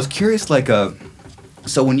 And I was curious, like,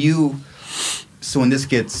 so when this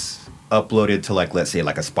gets uploaded to, like, let's say,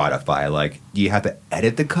 like a Spotify, like, do you have to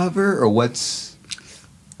edit the cover, or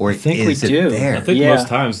I think we is it do. there? I think Yeah. most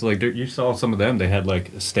times, like you saw some of them, they had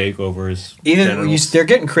like a steak over his. Even genitals. they're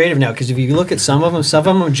getting creative now because if you look at some of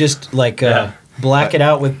them just like Yeah. black it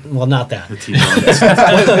out with not that.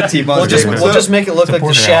 T-Bone's We'll just make it look It's a like the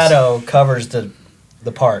porterhouse. shadow covers the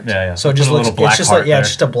part. Yeah, yeah. So it just Put a looks little black it's just heart like it's there.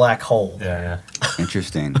 just a black hole. Yeah.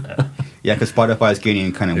 Interesting. Yeah, because Spotify is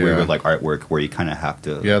getting kind of weird Yeah. with, like, artwork where you kind of have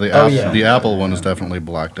to... Yeah, the Oh, Apple, yeah. the Apple one is definitely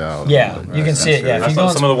blacked out. Yeah, you can see it. Yeah, I if you saw go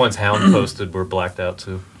on, some of the ones Hound posted were blacked out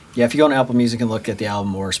too. if you go on Apple Music and look at the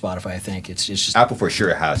album or Spotify, I think it's just. Apple for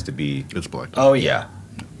sure has to be... It's blacked out. Oh yeah,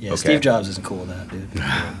 yeah. Okay. Steve Jobs isn't cool with that, dude.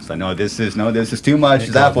 It's like, no, this is too much.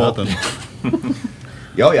 It's Got Apple. nothing.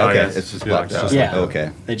 Oh, yeah, Oh, okay. yeah, It's just yeah, blacked it's out. just Yeah.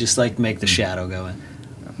 Okay. They just like make the shadow go in.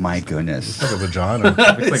 My goodness. It's like a vagina. Looks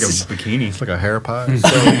like a bikini. It's like a hair pie.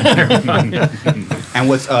 And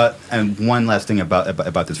and one last thing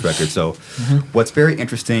about this record. So, what's very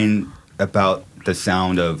interesting about the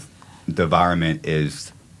sound of Devourment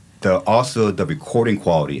is also the recording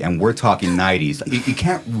quality, and we're talking 90s. You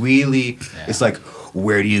can't really. It's like,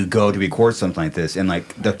 where do you go to record something like this? And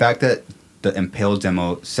like the fact that the Impaled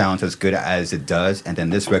demo sounds as good as it does, and then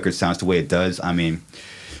this record sounds the way it does. I mean,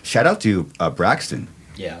 shout out to Braxton.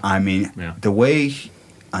 Yeah. I mean, Yeah.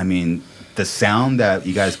 the sound that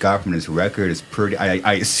you guys got from this record is pretty.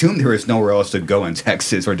 I assume there was nowhere else to go in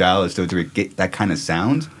Texas or Dallas to get that kind of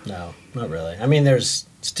sound. No, not really. I mean, there's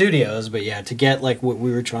studios, but yeah, to get like what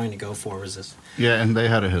we were trying to go for was this. Yeah, and they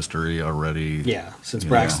had a history already. Yeah, since Yeah.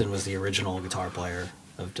 Braxton was the original guitar player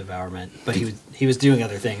of Devourment, but he was doing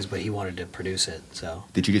other things, but he wanted to produce it. So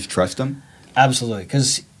Did you just trust them? absolutely,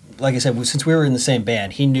 because like I said, since we were in the same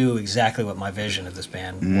band, he knew exactly what my vision of this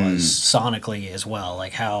band was sonically as well,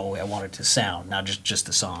 like how I wanted to sound, not just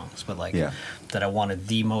the songs, but like Yeah. that I wanted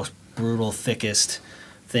the most brutal, thickest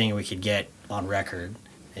thing we could get on record.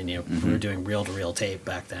 And we were doing reel-to-reel tape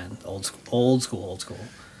back then, old school.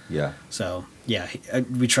 Yeah. So yeah,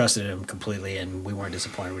 we trusted him completely, and we weren't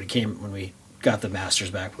disappointed when we got the masters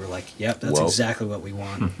back. We were like, "Yep, that's Whoa. exactly what we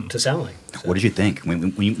want to sound like." So What did you think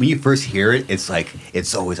when you first hear it? It's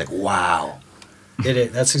always like, wow.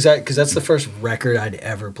 That's exactly because that's the first record I'd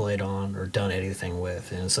ever played on or done anything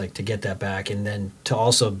with, and it's like to get that back, and then to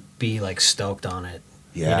also be like stoked on it.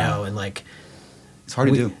 Yeah. And like It's hard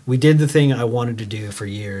to do. We did the thing I wanted to do for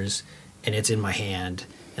years, and it's in my hand,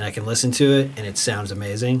 and I can listen to it, and it sounds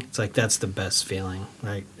amazing. It's like that's the best feeling,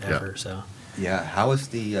 right, ever. Yeah. So Yeah. How is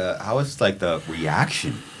the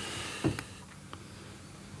reaction?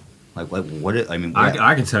 Like what?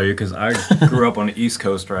 I can tell you because I grew up on the East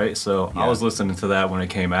Coast, right? So Yeah. I was listening to that when it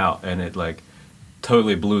came out, and it like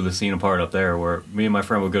totally blew the scene apart up there. Where me and my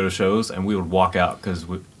friend would go to shows, and we would walk out because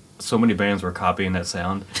so many bands were copying that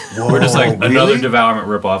sound. Whoa, We're just like really? another Devourment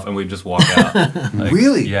ripoff, and we'd just walk out. Like,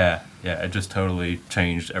 Really? Yeah. It just totally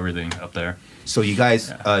changed everything up there. So you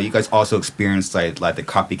guys also experienced like the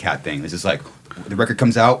copycat thing. It's just like the record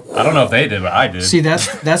comes out. I don't know if they did, but I did. see,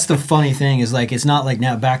 that's the funny thing is like it's not like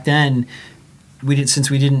now. Back then, since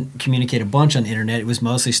we didn't communicate a bunch on the internet, it was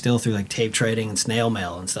mostly still through like tape trading and snail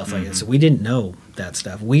mail and stuff like that. So we didn't know that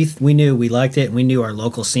stuff. We knew we liked it, and we knew our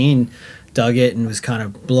local scene dug it and was kind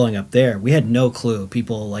of blowing up there. We had no clue.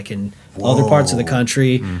 People like in other parts of the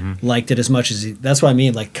country liked it as much as that's what I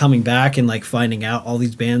mean. Like coming back and like finding out all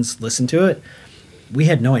these bands listen to it. We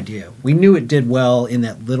had no idea. We knew it did well in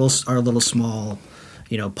that our little small,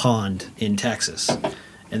 pond in Texas,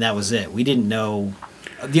 and that was it. We didn't know.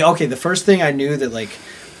 The first thing I knew that like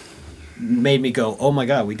made me go, oh my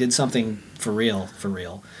god, we did something for real,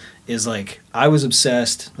 is like I was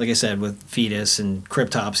obsessed, like I said, with Fetus and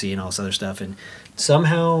Cryptopsy and all this other stuff, and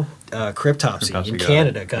somehow Cryptopsy in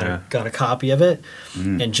Canada got a copy of it,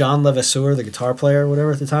 and John Levasseur, the guitar player or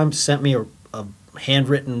whatever at the time, sent me a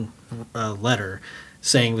handwritten letter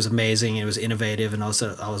saying it was amazing and it was innovative, and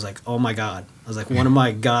also I was like, oh my god, I was like, one of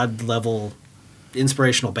my god level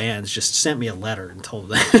inspirational bands just sent me a letter and told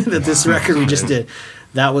them that this record we just did,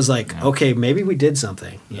 that was like, okay, maybe we did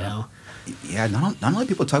something, you know. Yeah, not only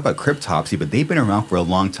people talk about Cryptopsy, but they've been around for a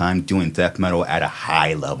long time doing death metal at a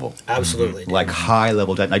high level. Absolutely. Like high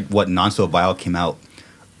level, like what, Non So Vile came out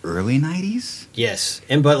early 90s? Yes.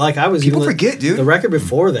 But like I was People forget, dude. The record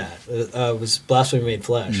before that was Blasphemy Made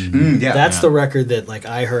Flesh. That's the record that like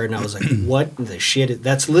I heard and I was like, what the shit?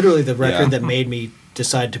 That's literally the record that made me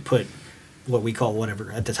decide to put what we call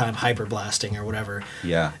whatever at the time hyper blasting or whatever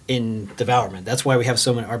in Devourment. That's why we have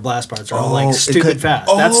so many, our blast parts are all like stupid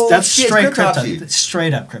fast. That's straight Cryptopsy.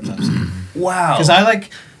 Straight up Cryptopsy. Wow. Because I like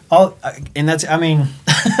and that's, I mean,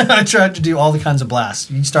 I tried to do all the kinds of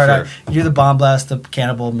blasts. You start out, you do the bomb blast, the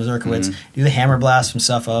Cannibal, Mazurkowitz, do the hammer blast from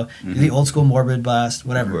Suffo, do the old school Morbid blast,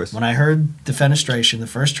 whatever. When I heard Defenestration, the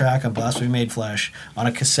first track on Blasphemy Made Flesh, on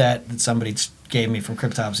a cassette that somebody gave me from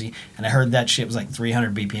Cryptopsy, and I heard that shit was like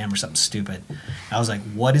 300 BPM or something stupid. I was like,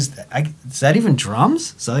 what is that? Is that even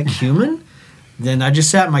drums? Is that like human? Then I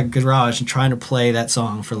just sat in my garage and trying to play that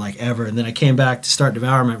song for like ever, and then I came back to start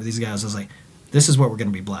Devourment with these guys. I was like, this is what we're going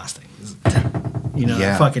to be blasting.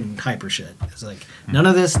 Fucking hyper shit. It's like, none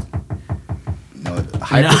of this. No,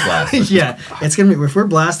 hyper blast. Yeah, it's going to be, if we're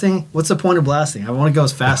blasting, what's the point of blasting? I want to go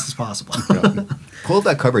as fast as possible. Pull up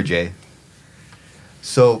that cover, Jay.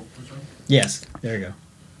 So. Yes, there you go.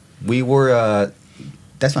 We were,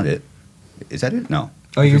 that's not it. Is that it? No.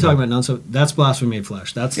 Oh, you're talking about none, so that's Blasphemy Made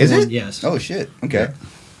Flesh. That's the Is one, it? yes. Oh, shit. Okay.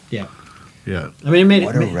 Yeah. Yeah. I mean, it made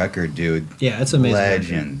what a record, dude. Yeah, it's amazing.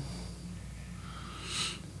 Legend.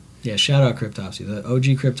 Yeah, shout out Cryptopsy. The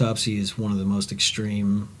OG Cryptopsy is one of the most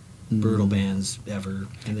extreme, brutal bands ever.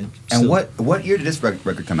 And what year did this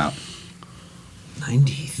record come out?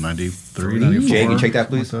 93, 94. Jay, can you check that,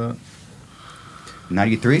 please?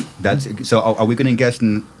 93? That's so. Are we going to guess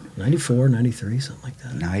 94, 93, something like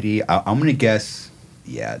that? 90. I'm going to guess.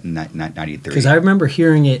 Yeah, 93. Because I remember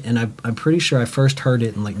hearing it, and I'm pretty sure I first heard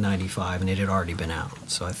it in like 95, and it had already been out.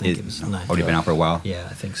 So I think it was already been out for a while. Yeah,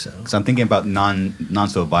 I think so. So I'm thinking about Non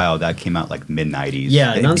So Vile. That came out like mid 90s.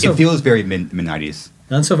 Yeah, it feels very mid 90s.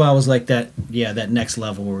 Non So Vile was like that. Yeah, that next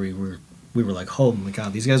level where we were like, holy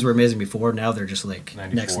god, these guys were amazing before. Now they're just like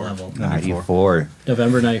 94. next level. 94.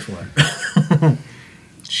 November 94.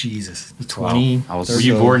 Jesus. 20. Wow. Were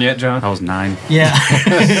you born yet, John? I was 9. Yeah.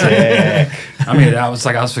 I mean, I was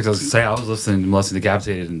listening to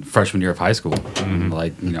Decapitated in freshman year of high school.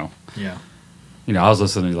 Like, Yeah. I was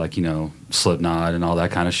listening to like, Slipknot and all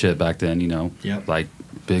that kind of shit back then, Yep. like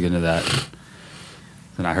big into that.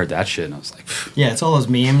 And I heard that shit and I was like, Yeah, it's all those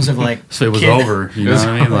memes of like. so it was over, you know what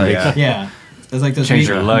I mean? Like, Yeah. It's like those Change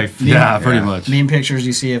your life. yeah, pretty much. meme pictures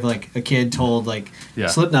you see of like a kid told like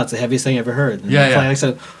Slipknot's the heaviest thing I ever heard. And they play, like,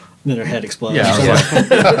 so, and then their head explodes. Yeah, I was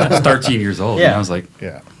like, I was 13 years old. Yeah. And I was like,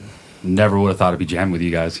 never would have thought I'd be jamming with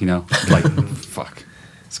you guys, Like, fuck.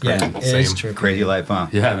 It's crazy. Yeah, it is true. Crazy life, huh?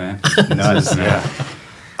 Yeah, man. Nuts.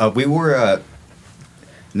 We were.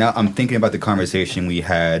 Now I'm thinking about the conversation we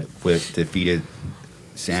had with Defeated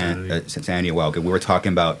Sanity a while ago. We were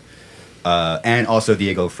talking about, and also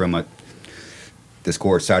Diego from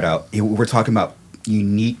Discord, shout out. We're talking about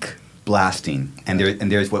unique blasting, and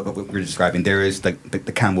there's what we're describing. There is the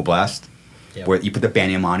Cannibal Blast, where you put the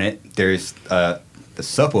banium on it. There's the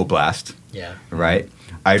Suffo Blast, right?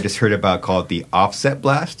 I just heard about called the Offset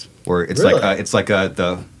Blast, where it's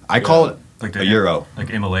I call it like a Euro,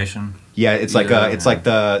 like immolation. Yeah, it's like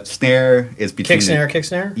the snare is between Kick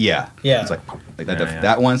snare. Yeah, Yeah. It's like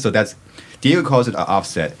that one. So that's Diego calls it an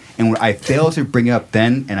offset, and I failed to bring it up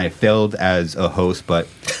then, and I failed as a host. But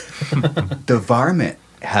Devourment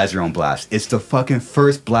has their own blast. It's the fucking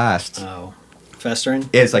first blast. Oh, festering.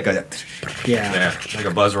 It's like a Like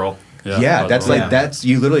a buzz roll. That's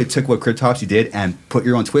you literally took what Cryptopsy did and put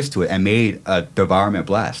your own twist to it and made a Devourment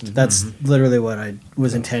blast. That's literally what I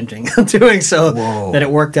was intending on doing. So that it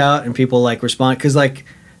worked out and people like respond because like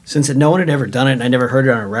since no one had ever done it and I never heard it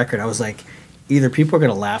on a record, I was like, either people are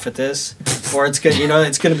gonna laugh at this, or it's gonna,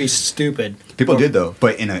 it's gonna be stupid. People did though,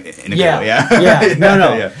 but in a good way, Yeah.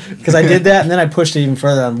 No. Yeah. Because I did that, and then I pushed it even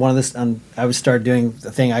further on one of this. I would start doing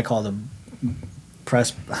the thing I call the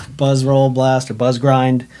press buzz roll blast or buzz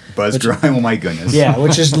grind. Buzz grind. Oh my goodness. Yeah,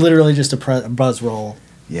 which is literally just a buzz roll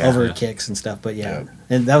Yeah. over Yeah. kicks and stuff. But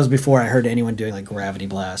and that was before I heard anyone doing like gravity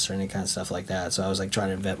blasts or any kind of stuff like that. So I was like trying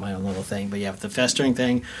to invent my own little thing. But yeah, the festering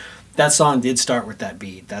thing, that song did start with that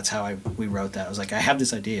beat. That's how we wrote that. I was like, I have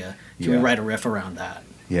this idea. Can we Yeah. write a riff around that?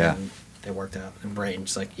 Yeah. And it worked out. And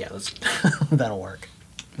Brain's like, yeah, let's that'll work.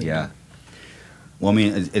 Yeah. Well, I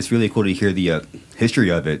mean, it's really cool to hear the history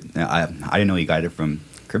of it. I didn't know you got it from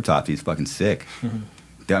Cryptopsy. It's fucking sick.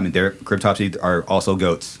 I mean, Cryptopsy are also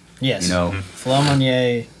goats. Yes. You know. Flo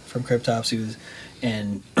Monnier from Cryptopsy was,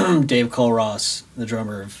 and Dave Colross, the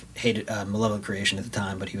drummer of Malevolent Creation at the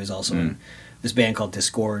time, but he was also in this band called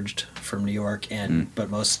Disgorged from New York, and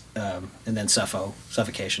and then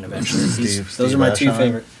Suffocation eventually. Those Steve are my two Ashheim?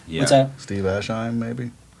 favorite. Yeah. What's that? Steve Ashheim,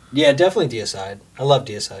 maybe. Yeah, definitely Deicide. I love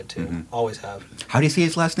Deicide too. Always have. How do you say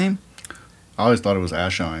his last name? I always thought it was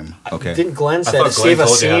Ashheim. Okay. Didn't Glenn say thought to Steve Glenn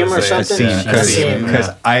told you how to Asim or say it. something? Asim, Because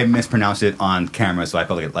yeah. I mispronounced it on camera, so I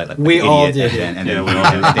felt like We an all idiot. did. And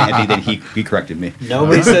Yeah, then he corrected me.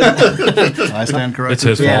 Nobody said. I stand corrected. It's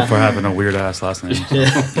his too. Yeah. fault for having a weird ass last name.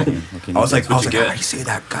 I was like, what you get. how do you say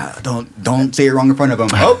that? God, don't say it wrong in front of him.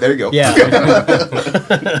 Oh, there you go. Yeah.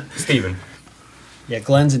 Steven. Yeah,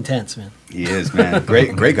 Glenn's intense, man. He is, man.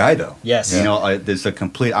 Great guy though. Yes. You know, there's a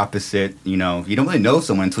complete opposite. You know, you don't really know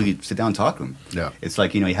someone until you sit down and talk to them. Yeah. It's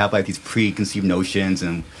like, you have like these preconceived notions,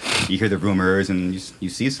 and you hear the rumors, and you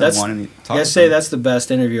see someone and you talk. I to say them. that's the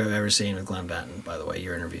best interview I've ever seen with Glenn Benton, by the way,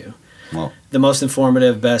 your interview. Well, The most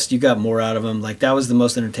informative, best. You got more out of him. Like, that was the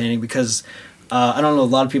most entertaining because I don't know, a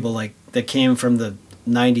lot of people like that came from the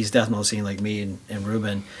 90s death metal scene, like me and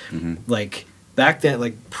Ruben. Like, back then,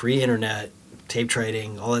 like pre-internet, tape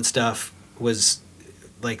trading, all that stuff was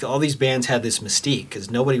like all these bands had this mystique because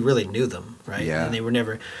nobody really knew them, right? Yeah. And they were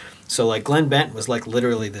never. So, like, Glenn Benton was like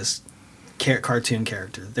literally this cartoon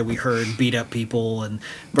character that we heard beat up people and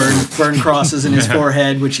burn crosses in his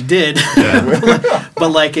forehead, which he did. But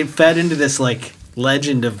like it fed into this like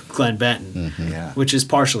legend of Glenn Benton, yeah. which is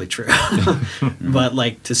partially true. But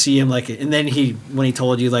like to see him like, and then when he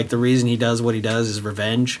told you like the reason he does what he does is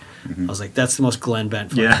revenge, I was like, that's the most Glenn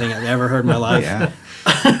Benton Yeah. thing I've ever heard in my life. Yeah.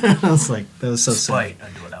 I was like, that was so Spite. sick.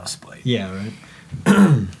 I do it out of spite. Yeah,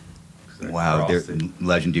 right. Wow. They're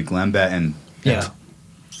legend, dude. Glenn Benton. Yeah,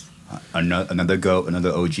 Another goat,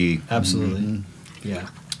 another OG. absolutely. Yeah,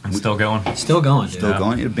 I'm still going. still going, dude. Still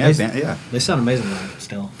going. Yeah. They sound amazing though,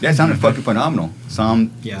 still. That sounded fucking phenomenal. Saw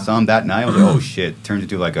him that night. I was like, oh shit! Turns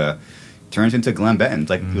into Glenn Benton.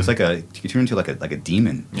 Like it was like he turned into like a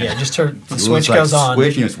demon. Yeah, just the It was switch like goes on.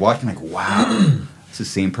 Switch, and it's watching like, wow, it's the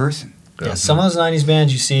same person. Yeah, some of those 90s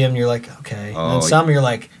bands, you see them, you're like, okay. And Oh, then some, you're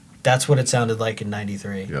like, that's what it sounded like in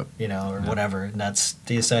 93, Yep. or whatever. And that's,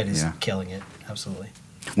 Deicide is Yeah. killing it, absolutely.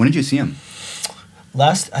 When did you see him?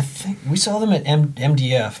 I think, we saw them at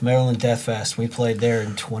MDF, Maryland Death Fest. We played there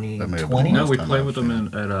in That may have been 2020. No, we time played I've with them seen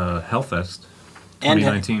at Hellfest and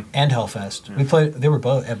 2019. And Hellfest. We played, they were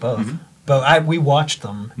both, at both. But we watched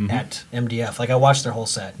them at MDF. Like, I watched their whole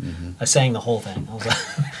set. I sang the whole thing. I was like,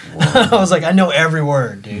 I was like, I know every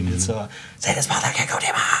word, dude. And so, say this mother can go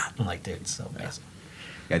demon. I'm like, dude, it's so amazing.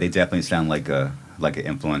 Yeah, they definitely sound like an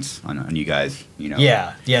influence on you guys.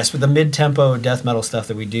 Yeah, yes, but the mid-tempo death metal stuff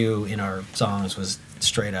that we do in our songs was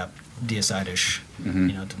straight up Deicide-ish,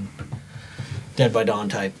 Dead by Dawn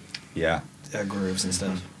type Yeah. grooves and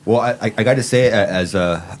stuff. Well, I got to say, as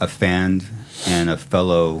a fan and a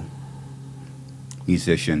fellow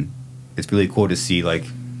musician, it's really cool to see like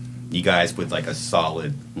you guys with like a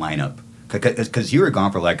solid lineup. Because you were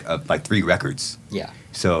gone for like 3 records, Yeah.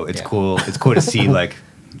 so it's Yeah. cool. It's cool to see like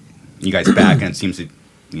you guys back, and it seems to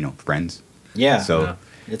friends. Yeah. So Yeah.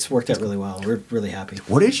 It's worked out really well. We're really happy.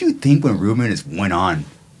 what did you think when Ruben went on?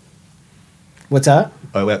 What's that?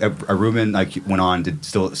 Ruben went on to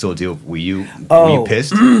still deal. Were you Oh.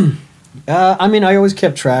 pissed? I mean, I always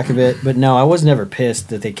kept track of it, but no, I was never pissed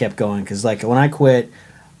that they kept going because, like, when I quit,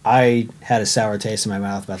 I had a sour taste in my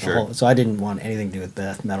mouth about the Sure. whole. So I didn't want anything to do with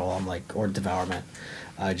death metal. I'm like, or Devourment.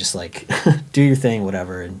 I just like do your thing,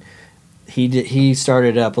 whatever. And he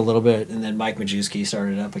started up a little bit, and then Mike Majewski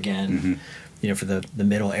started up again. For the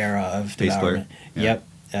middle era of Bass player. Devourment. Yeah.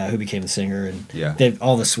 Yep. Who became the singer and Yeah.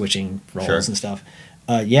 all the switching roles Sure. and stuff.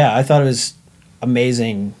 Yeah, I thought it was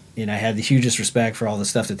amazing. I had the hugest respect for all the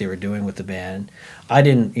stuff that they were doing with the band. I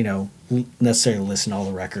didn't, necessarily listen to all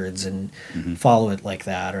the records and follow it like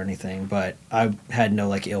that or anything, but I had no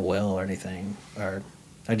like ill will or anything or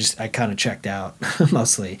I kind of checked out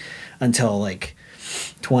mostly until like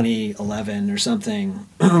 2011 or something.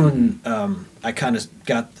 I kind of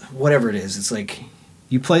got whatever it is. It's like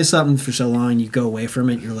you play something for so long, you go away from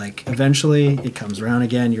it. You're like, eventually it comes around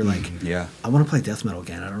again. You're like, Yeah. I want to play death metal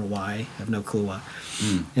again. I don't know why. I have no clue why.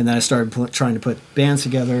 And then I started trying to put bands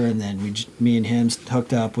together, and then me and him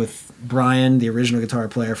hooked up with Brian, the original guitar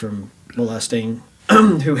player from Molesting,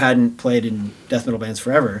 who hadn't played in death metal bands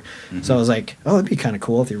forever. So I was like, oh, it'd be kind of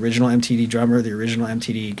cool if the original MTD drummer, the original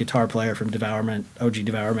MTD guitar player from DEVOURMENT, OG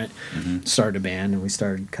DEVOURMENT, started a band, and we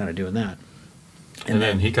started kind of doing that. And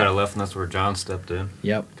then he kind of left, and that's where John stepped in.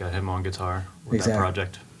 Yep. Got him on guitar with that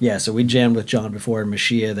project. Yeah, so we jammed with John before in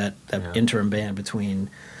Mashiach, that interim band between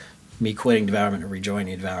me quitting DEVOURMENT and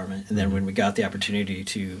rejoining DEVOURMENT. And then when we got the opportunity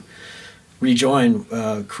to rejoin,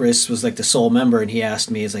 Chris was like the sole member, and he asked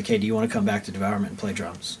me, he's like, hey, do you want to come back to DEVOURMENT and play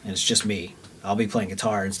drums? And it's just me. I'll be playing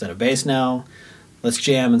guitar instead of bass now. Let's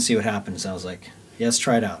jam and see what happens. And I was like, yeah, let's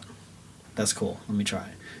try it out. That's cool. Let me try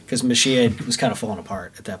it. Because Mashiach was kind of falling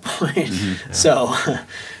apart at that point. So,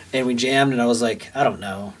 and we jammed, and I was like, I don't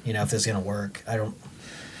know, if this is going to work.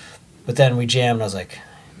 But then we jammed, and I was like,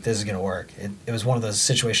 this is going to work. It was one of those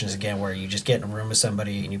situations, again, where you just get in a room with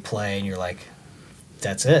somebody, and you play, and you're like,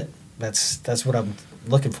 that's it. That's what I'm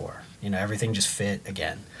looking for. Everything just fit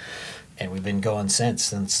again. And we've been going since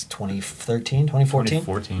 2013, 2014?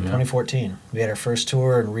 2014. We had our first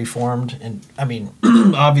tour and reformed. And, I mean,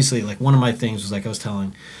 obviously, like, one of my things was, like, I was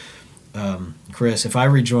telling Chris, if I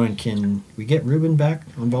rejoin, can we get Ruben back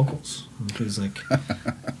on vocals? And he was like,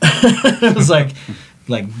 it was like,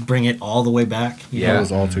 bring it all the way back. I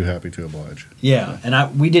was all too happy to oblige. Yeah,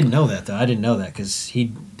 and we didn't know that, though. I didn't know that because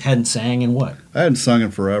he hadn't sang in what? I hadn't sung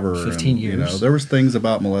in forever. 15 years. There was things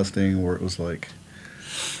about Molesting where it was like,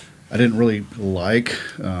 I didn't really like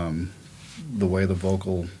the way the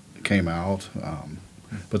vocal came out.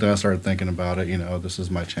 But then I started thinking about it, this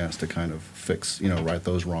is my chance to kind of fix, right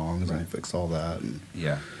those wrongs and fix all that. And,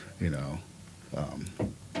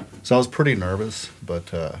 so I was pretty nervous,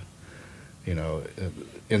 but,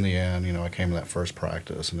 in the end, I came to that first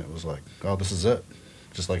practice and it was like, oh, this is it.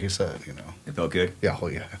 Just like you said, It felt good. Yeah,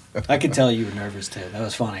 well, yeah. I could tell you were nervous, too. That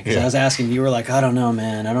was funny because I was asking, you were like, I don't know,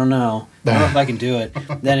 man. I don't know. I don't know if I can do it.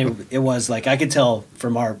 Then it was like, I could tell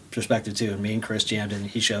from our perspective, too. And me and Chris jammed and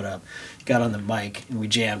he showed up, got on the mic, and we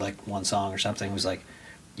jammed like one song or something. He was like,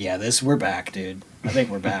 yeah, we're back, dude. I think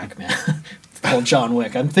we're back, man. Old John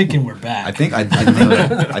Wick. I'm thinking we're back. I think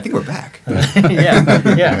we're back.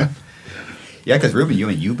 Yeah. Yeah, because Ruben,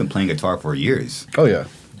 you've been playing guitar for years. Oh, yeah.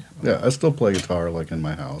 Yeah, I still play guitar, like, in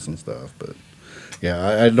my house and stuff, but,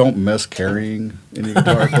 yeah, I don't miss carrying any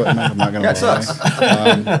guitar equipment, I'm not going to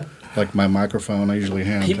lie. Like, my microphone, I usually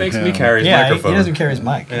hand He to makes him. me carry his microphone. He doesn't carry his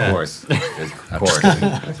mic. Yeah. Of course. Of course.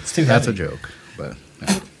 It's too heavy. That's a joke, but,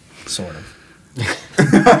 Sort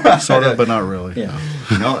of. sort of, but not really. Yeah.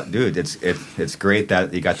 No, dude, it's great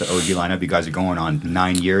that you got the OG lineup. You guys are going on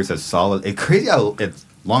 9 years. That's solid. It's crazy how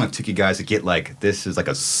long it took you guys to get, like, this is like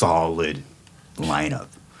a solid lineup.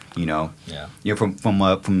 Yeah. From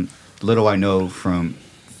little I know from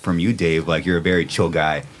you, Dave, like, you're a very chill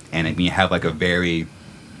guy, and I mean, you have like a very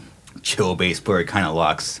chill bass player. It kind of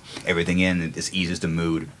locks everything in and just eases the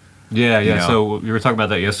mood. Yeah. So we were talking about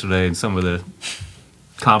that yesterday and some of the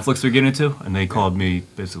conflicts we get into, and they called me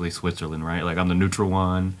basically Switzerland, right? Like, I'm the neutral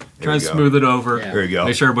one, trying to smooth it over. Yeah. There you go.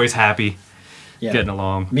 Make sure everybody's happy, Yeah. getting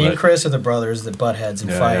along. Me and Chris are the brothers that butt heads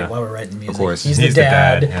and fight while we're writing music. Of course. He's the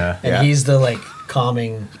dad, yeah. and he's the, like,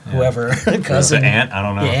 calming whoever. Cousin. The aunt, I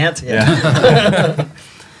don't know. The aunt? Yeah.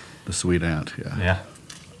 The sweet aunt, yeah. Yeah.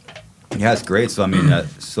 Yeah, it's great. So I mean,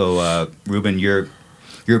 Ruben, you're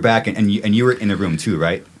back, and you were in the room too,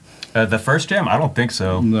 right? The first jam, I don't think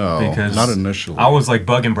so. No, because not initially. I was like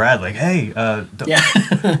bugging Brad, like, "Hey,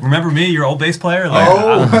 remember me, your old bass player? Like,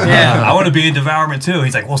 Oh, I want to be in DEVOURMENT too."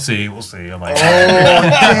 He's like, "We'll see." I'm like,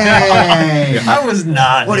 Dang. I was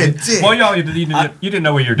not. What a dude. dick. "Well, y'all, you didn't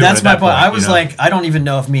know what you were doing." That's at my that point. I you was know? like, I don't even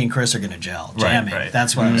know if me and Chris are going to gel. Jamming. right.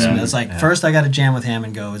 That's what I was. It's like, first I got to jam with him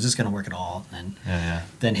and go, is this going to work at all? And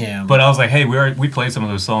then him. But I was like, "Hey, we played some of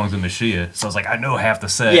those songs in Mashiach," so I was like, "I know half the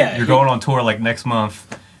set. Yeah, You're going on tour like next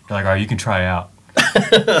month." They're like, "All right, you can try out."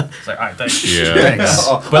 It's like, "All right, thanks." Yeah. Thanks.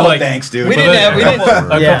 But like, thanks, dude. we didn't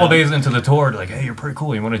have. A couple days into the tour, they're like, "Hey, you're pretty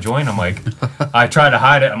cool. You want to join?" I'm like, I tried to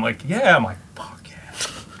hide it. I'm like, "Yeah." I'm like, "Fuck yeah."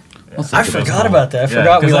 I forgot about that. I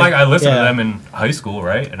forgot. Because We I listened to yeah. them in high school,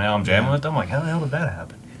 right? And now I'm jamming with them. I'm like, how the hell did that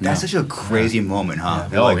happen? That's such a crazy moment, huh?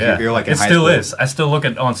 Oh, yeah. You're like in it high still school. is. I still look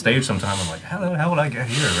at on stage sometimes. I'm like, how would I get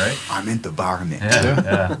here, right? I'm in DEVOURMENT.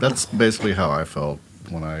 Yeah. That's basically how I felt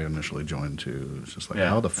when I initially joined too. It's just like, Yeah,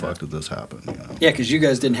 how the fuck did this happen? You know? Yeah, because you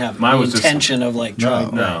guys didn't have Mine the was just- intention of like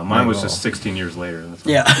trying. No, mine was Not at just all. 16 years later. That's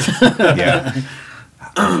all. Yeah. Yeah.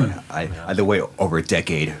 I had to wait over a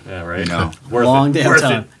decade. Yeah, right. You know? Worth Long it. damn Worth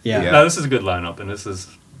time. it. Yeah. Yeah. No, this is a good lineup, and this is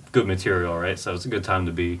good material, right? So it's a good time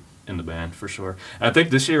to be in the band for sure. And I think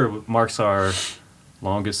this year marks our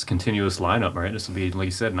longest continuous lineup, right? This will be, like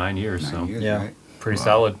you said, 9 years. 9 so years, Yeah. right? pretty Wow.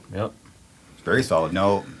 solid. Yep. Very solid.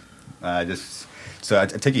 No, just so I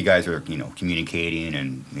take you guys are communicating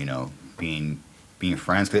and being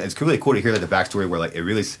friends. 'Cause it's really cool to hear like the backstory where like it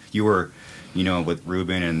really you were with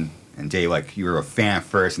Ruben and Dave, like you were a fan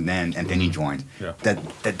first and then you joined. Yeah.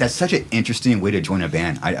 That's such an interesting way to join a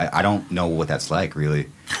band. I don't know what that's like really.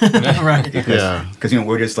 Right. Yeah. Because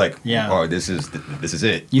we're just like Yeah. oh this is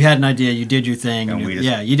it. You had an idea. You did your thing. And you- we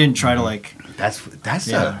just- you didn't try to like. That's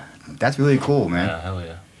that's really cool, man. Yeah, hell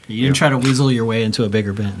yeah. You didn't try to weasel your way into a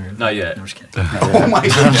bigger band. Or, Not yet. No, I'm just kidding. Oh my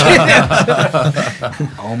goodness.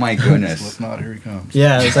 Oh my goodness. Let's not. Here he comes.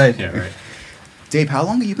 Yeah, it's like, Yeah, right. Dave, how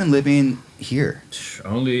long have you been living here?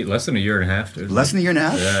 Only less than a year and a half, dude. Less than a year and a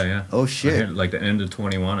half? Yeah, yeah. Oh, shit. Like the end of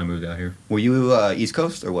 21, I moved out here. Were you East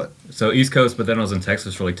Coast or what? So East Coast, but then I was in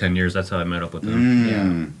Texas for like 10 years. That's how I met up with them.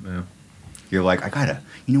 Mm. Yeah. You're like, I gotta,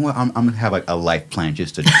 you know what? I'm gonna have like a life plan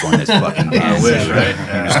just to join this fucking band. I wish, right?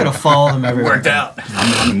 just gonna follow them everywhere. Worked out.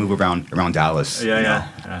 I'm gonna move around Dallas. Yeah, you know?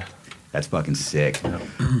 yeah. That's fucking sick.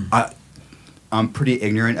 Yeah. I'm pretty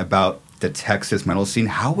ignorant about the Texas metal scene.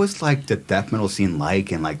 How was like the death metal scene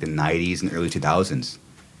like in like the 90s and early 2000s?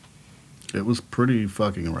 It was pretty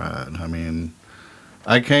fucking rad. I mean,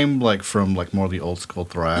 I came like from like more the old school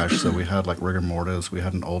thrash. So we had like Rigor Mortis. We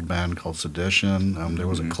had an old band called Sedition. There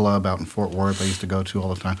was a club out in Fort Worth I used to go to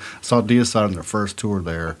all the time. I saw Deicide on their first tour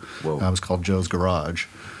there. Whoa. It was called Joe's Garage.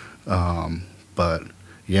 But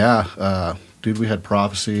yeah, dude, we had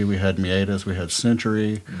Prophecy. We had Mietas. We had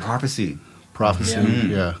Century. Prophecy. Prophecy. Yeah.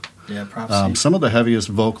 Yeah. Yeah, prophecy. Some of the heaviest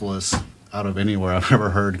vocalists out of anywhere I've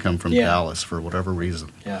ever heard come from Yeah. Dallas for whatever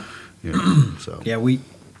reason. yeah. You know, so. Yeah,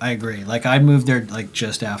 I agree. Like I moved there like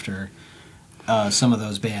just after some of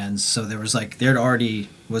those bands, so there was like there already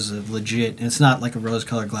was a legit. And it's not like a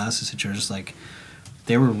rose-colored glasses situation. Just like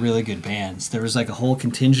they were really good bands. There was like a whole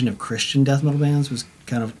contingent of Christian death metal bands. Was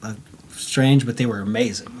kind of strange, but they were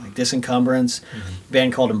amazing. Like Disencumbrance, a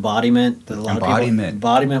band called Embodiment. That a lot of people,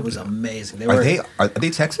 Embodiment was amazing. They were Are they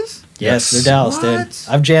Texas? Yes, they're Dallas, What? dude.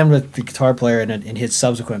 I've jammed with the guitar player in his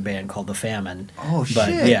subsequent band called The Famine. Oh, But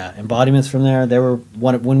shit. yeah, Embodiments from there. They were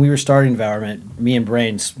when we were starting Devourment, me and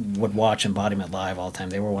Brains would watch Embodiment live all the time.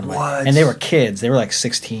 They were one of my What? and they were kids. They were like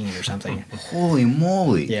 16 or something. Holy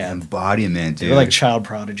moly. Yeah. Embodiment, dude. They were like child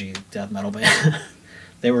prodigy death metal band.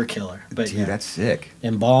 They were killer. But Dude, yeah, that's sick.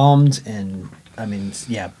 Embalmed and I mean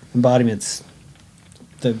yeah, Embodiments.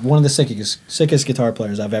 One of the sickest guitar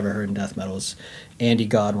players I've ever heard in death metal is Andy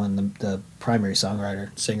Godwin, the primary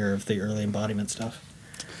songwriter, singer of the early Embodiment stuff.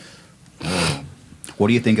 What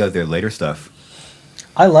do you think of their later stuff?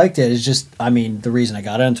 I liked it. It's just, I mean, the reason I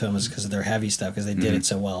got into them is because of their heavy stuff, because they did it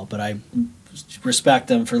so well. But I respect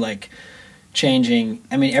them for like changing.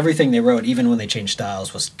 I mean, everything they wrote, even when they changed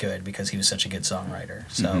styles, was good because he was such a good songwriter.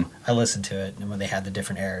 So I listened to it, and when they had the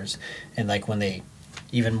different eras, and like when they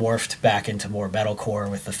even morphed back into more metalcore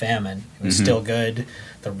with The Famine, it was still good.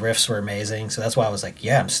 The riffs were amazing. So that's why I was like,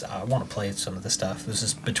 yeah, I want to play some of this stuff. This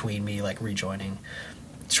is between me like rejoining,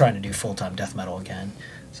 trying to do full-time death metal again.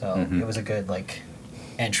 So it was a good like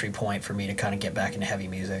entry point for me to kind of get back into heavy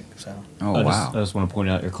music. So Oh, I wow. just want to point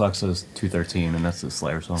out your clock says 2:13, and that's the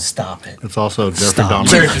Slayer song. stop it. It's also Jeffrey Stop.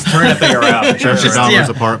 Dahmer's, Just turn that thing around. Jeffrey Dahmer's Yeah.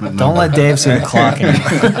 apartment Don't number. let Dave see the clock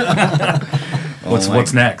anymore.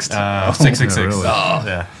 What's next? 666. really? Oh,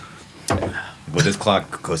 yeah. Well, this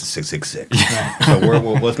clock goes to 666. So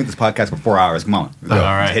let's make this podcast for 4 hours. Come on. Go. All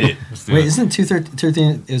right. Hit it. Let's do Wait, it. isn't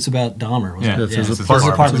 213? It's about Dahmer, wasn't Yeah. it? It's his it's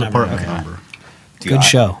apartment, apartment number. number. Dude, Good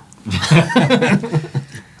show.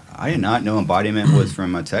 I did not know Embodiment was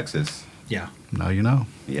from Texas. Yeah. Now you know.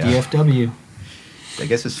 Yeah. DFW. I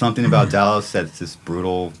guess it's something about Dallas that's just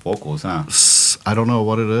brutal vocals, huh? I don't know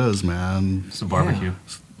what it is, man. It's a barbecue.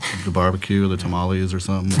 The barbecue, the tamales, or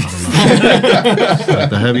something. I don't know. But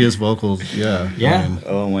the heaviest vocals, yeah. Yeah. I mean,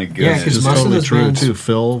 Oh my Yeah, goodness. 'cause it's most of totally those true bands- too.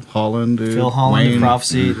 Phil Holland, dude. Phil Holland, Wayne. the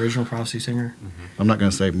Prophecy, the original Prophecy singer. I'm not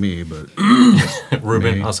gonna say me, but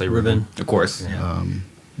Ruben. Me. I'll say Ruben. Ruben. Of course.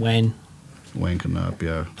 Wayne. Wayne Knupp,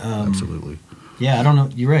 yeah, absolutely. Yeah, I don't know.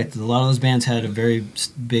 You're right. A lot of those bands had a very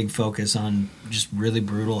big focus on just really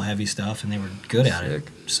brutal, heavy stuff, and they were good at it.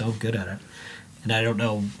 Sick. So good at it. and I don't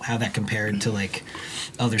know how that compared to like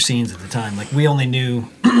other scenes at the time. Like we only knew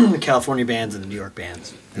the California bands and the New York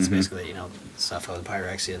bands. That's basically, you know, Sappho and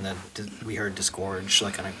Pyrexia, and then we heard Disgorge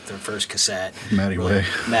like on their first cassette. Matty We're Way.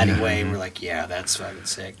 like, Matty Way. We're like, yeah, that's fucking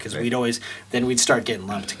sick. Because we'd start getting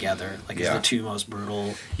lumped together like as the two most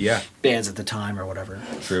brutal bands at the time or whatever.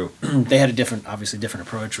 True. They had a obviously different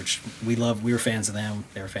approach, which we loved. We were fans of them.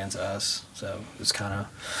 They were fans of us. So it was kind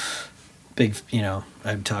of big, you know.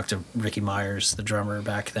 I'd talked to Ricky Myers, the drummer,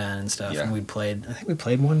 back then and stuff, and I think we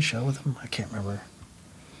played one show with him. I can't remember.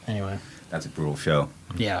 Anyway. That's a brutal show.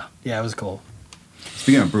 Yeah, it was cool.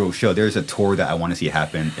 Speaking of brutal show, there's a tour that I want to see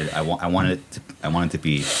happen. I want it to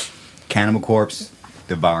be Cannibal Corpse,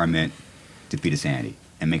 Devourment, Defeat Sanity,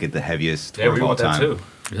 and make it the heaviest tour we of all want that time. too.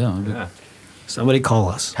 Yeah. Somebody call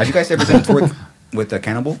us. Have you guys ever done a tour with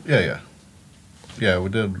Cannibal? Yeah, we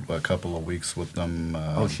did a couple of weeks with them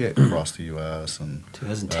across the U.S. and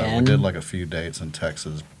 2010. we did like a few dates in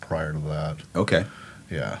Texas prior to that. Okay.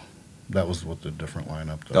 Yeah, that was with the different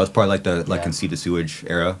lineup. That was probably like the Conceit the Sewage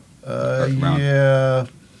era. Yeah,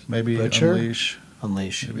 maybe Butcher? Unleash.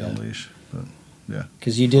 Maybe yeah. Unleash. But, yeah.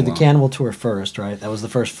 Because you did the Wow. Cannibal tour first, right? That was the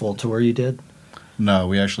first full tour you did? No,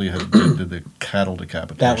 we actually did the cattle That was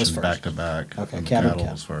decapitation first. back to back. Okay, and cattle cattle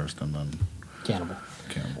was first, and then Cannibal.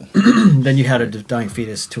 Cannibal. Then you had a Dying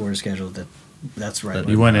Fetus tour scheduled. That's right.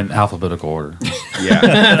 You went in alphabetical order.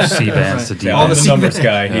 Yeah. C bands to D Yeah, All I'm the the C numbers bands.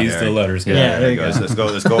 guy. He's Yeah. the letters guy. Yeah, there you go.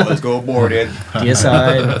 Let's go aboard it.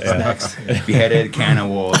 DSI is next. Beheaded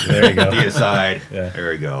Cannibal. There you go. Deicide. Yeah.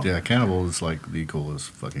 There we go. Yeah, Cannibal is like the coolest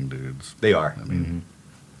fucking dudes. They are. I mean,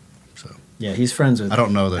 so Yeah, he's friends with I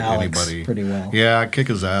don't know that Alex anybody pretty well. Yeah, I kick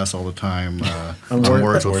his ass all the time. On On Words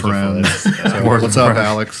Words with Friends. So, Words what's with up,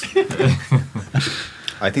 Friends. Alex?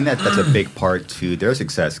 I think that's a big part to their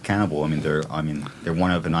success. Cannibal. they're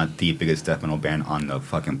one of, if not the biggest death metal band on the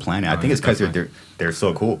fucking planet. I think it's because they're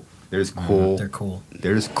so cool. They're just cool. They're cool.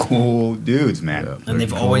 They're just cool dudes, man. Yeah. And They're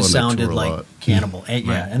they've cool always and they sounded tour a like lot. Cannibal. And,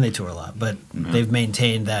 and they tour a lot. But they've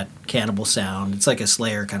maintained that Cannibal sound. It's like a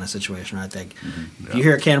Slayer kind of situation, I think. If you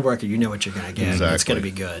hear a Cannibal record, you know what you're going to get. It's Exactly. going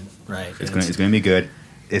to be good, right? It's gonna be good.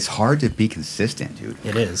 It's hard to be consistent, dude.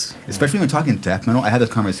 It is. Especially when talking death metal. I have this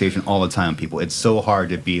conversation all the time with people. It's so hard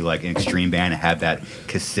to be like an extreme band and have that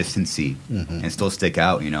consistency and still stick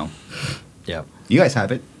out, you know? Yeah. You guys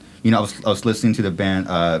have it. You know, I was listening to the band,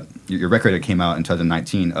 your record that came out in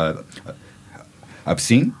 2019,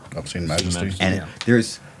 Obscene. Obscene Majesty. And Yeah.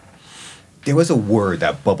 there was a word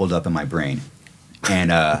that bubbled up in my brain.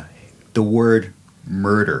 And the word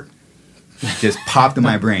murder just popped in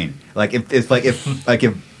my brain. Like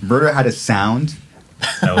if murder had a sound,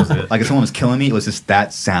 That was it. like if someone was killing me, it was just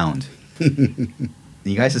that sound.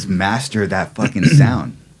 You guys just mastered that fucking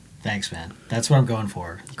sound. Thanks, man. That's what I'm going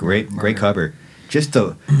for. Great Murder. cover. Just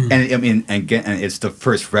to, and it's the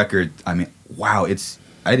first record. I mean, wow! I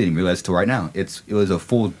didn't even realize till right now. It was a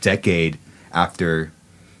full decade after,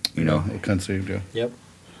 you know. Conceived, yeah. Yep.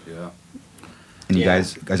 Yeah. And you Yeah.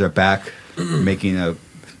 guys are back making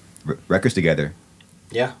records together.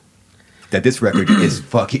 Yeah. That this record is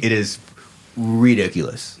it is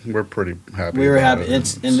ridiculous. We're pretty happy. We were about happy.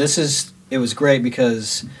 it. It was great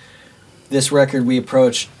because this record we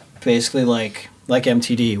approached basically like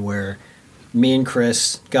MTD, where me and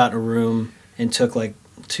Chris got in a room and took like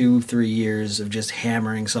 2-3 years of just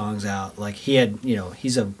hammering songs out. Like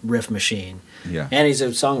he's a riff machine. Yeah. And he's a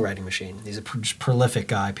songwriting machine. He's a prolific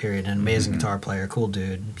guy, period. An amazing guitar player, cool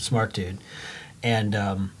dude, smart dude.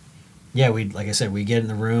 And we, like I said, we get in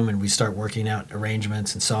the room and we start working out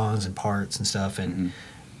arrangements and songs and parts and stuff. And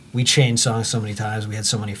we changed songs so many times. We had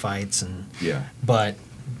so many fights. Yeah. But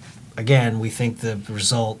again, we think the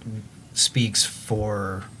result speaks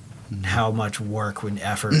for how much work and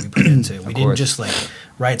effort we put into it. We didn't course. just like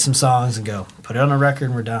write some songs and go put it on a record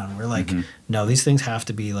and we're done. We're like, no, these things have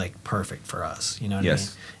to be like perfect for us. You know what I mean?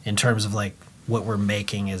 Yes. In terms of like what we're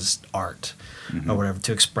making is art or whatever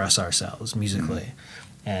to express ourselves musically.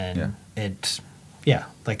 And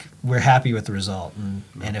like we're happy with the result.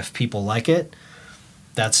 And if people like it,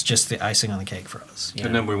 that's just the icing on the cake for us. you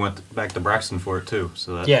And know? then we went back to Braxton for it too.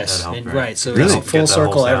 So that Yes, that helped, and right. So Really? it's full Get that whole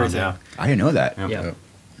circle sound, everything. Yeah. I didn't know that. Yep. Yeah.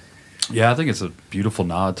 Yeah, I think it's a beautiful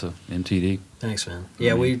nod to MTD. Thanks, man.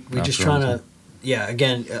 Yeah, we just absolutely. trying to. Yeah,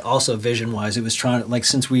 again, also vision wise, it was trying to like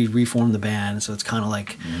since we reformed the band, so it's kind of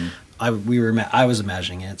like I was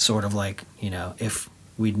imagining it sort of like if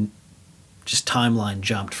we just timeline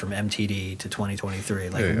jumped from MTD to 2023,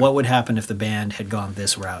 like what would happen if the band had gone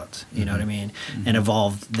this route? You know what I mean? And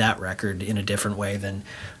evolved that record in a different way than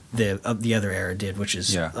the other era did, which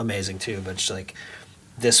is Yeah. amazing too. But just like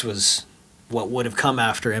this was what would have come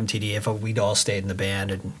after MTD if we'd all stayed in the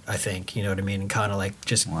band, and I think, you know what I mean, and kind of like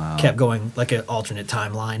just kept going like an alternate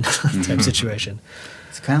timeline type situation.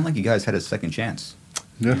 It's kind of like you guys had a second chance.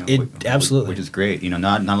 Yeah. Absolutely. Which is great. You know,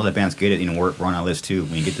 not a lot of bands get it. You know, we're on our list too.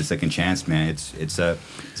 When you get the second chance, man, it's a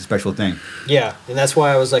special thing. Yeah, and that's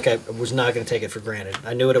why I was like, I was not going to take it for granted.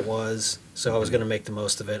 I knew what it was, so I was going to make the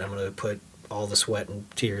most of it. I'm going to put all the sweat and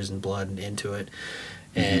tears and blood into it,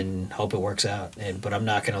 and hope it works out. But I'm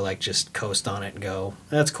not going to like just coast on it and go,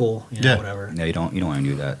 that's cool, you know, whatever. No, you don't want to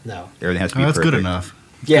do that. No. Everything has to be That's perfect. good enough.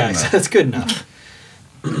 Yeah, that's good enough.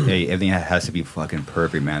 Hey, everything has to be fucking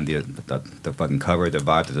perfect, man. The fucking cover, the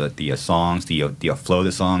vibe, the songs, the flow of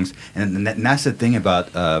the songs, and that's the thing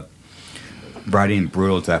about writing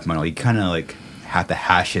brutal death metal. You kind of like have to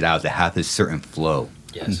hash it out to have this certain flow.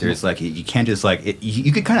 Yes. There's like you can't just like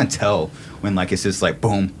you could kind of tell when like it's just like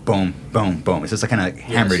boom, boom, boom, boom. It's just like kind of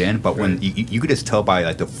hammered in, but when you could just tell by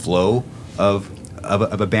like the flow of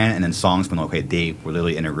a band, and then songs when okay they were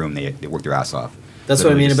literally in a room, they worked their ass off. That's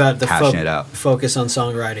what I Literally mean just about the hashing it out. focus on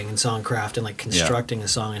songwriting and songcraft and like constructing a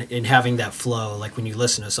song and having that flow. Like when you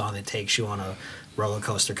listen to a song that takes you on a roller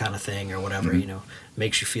coaster kind of thing or whatever, you know,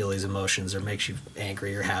 makes you feel these emotions or makes you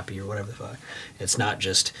angry or happy or whatever the fuck. It's not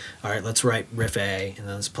just, all right, let's write riff A and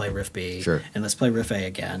then let's play riff B and let's play riff A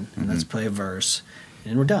again and let's play a verse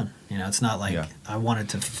and we're done. You know, it's not like I wanted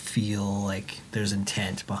to feel like there's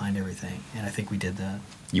intent behind everything, and I think we did that.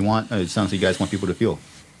 You want it sounds like you guys want people to feel.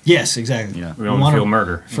 Yes, exactly. Yeah. We want to feel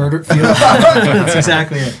murder. That's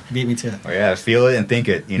exactly it. Beat me to it. Oh yeah, feel it and think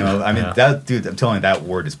it. You know, I mean, that dude. I'm telling you, that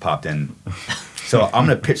word just popped in. So I'm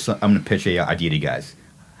gonna pitch a idea to you guys.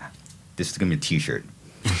 This is gonna be a T-shirt.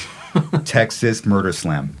 Texas Murder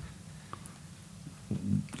Slam.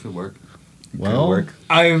 Could work. Could work.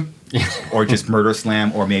 Or just Murder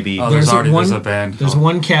Slam, or maybe. Oh, there's a band. There's called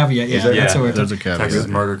one caveat. Yeah, that's what we're There's a caveat. Texas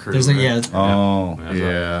Murder Crew. There's a right? Oh.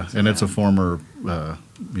 Yeah, and it's a former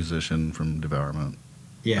musician from DEVOURMENT.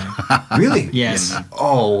 Yeah. Really? Yes.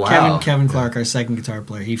 Oh wow. Kevin Clark, our second guitar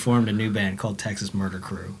player, he formed a new band called Texas Murder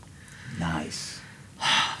Crew. Nice.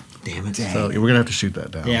 Damn it. So we're gonna have to shoot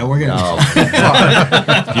that down. Yeah, we're gonna. Oh.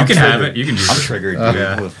 You can have it. You can use I'm it. triggered, dude.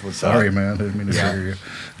 Yeah. What's Sorry, up? man. Didn't mean to trigger you.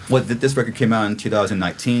 Well, this record came out in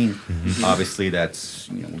 2019. Obviously, that's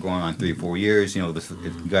we're going on 3-4 years. You know, if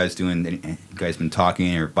you guys been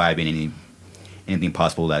talking or vibing anything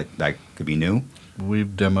possible that could be new. We've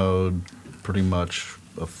demoed pretty much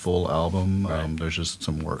a full album. Right. There's just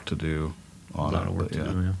some work to do on A lot it. of work but to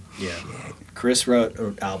yeah. do. Yeah. Chris wrote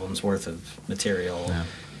an album's worth of material,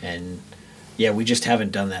 and we just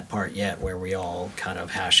haven't done that part yet where we all kind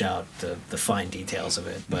of hash out the fine details of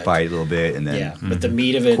it. But Fight a little bit and then but the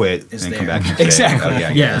meat of it quit is and there. come back and say, Exactly. oh, yeah,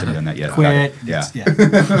 you guys haven't done that yet. Quit. Yeah.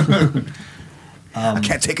 I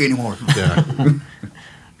can't take it anymore. Yeah.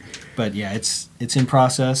 But yeah, it's in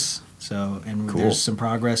process. So Cool. there's some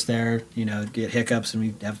progress there. You know, get hiccups and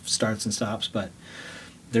we have starts and stops, but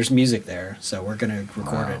there's music there. So we're gonna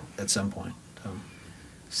record it at some point. So.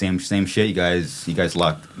 Same shit. You guys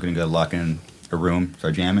gonna go lock in a room,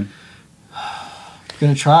 start jamming.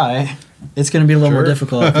 Gonna try. It's gonna be a little more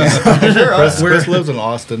difficult. Chris lives in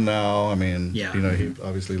Austin now. I mean, Yeah. you know, he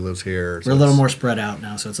obviously lives here. We're a little more spread out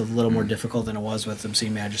now, so it's a little more difficult than it was with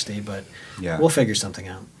Obscene Majesty, but we'll figure something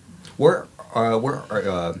out. Where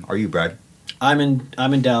are you, Brad? I'm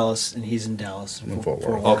in Dallas, and he's in Dallas. I'm in Fort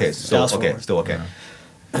Worth. Okay, Dallas, Fort Worth. still okay.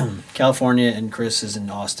 California, and Chris is in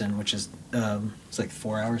Austin, which is it's like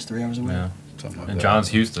 3 hours away. Yeah. Something like And that. John's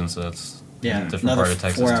Houston, so that's Yeah, a different another part of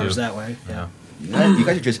Texas 4 hours too. that way. Yeah. You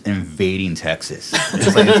guys are just invading Texas.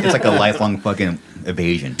 It's like a lifelong fucking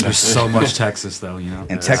evasion. There's so much Texas, though, you know.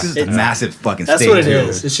 And Texas is a massive fucking That's state. what it too.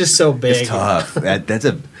 is. It's just so big. It's tough. That's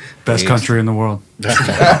a Best big- country in the world.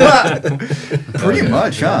 Pretty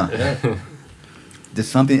much, huh? There's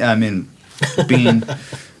something. I mean, being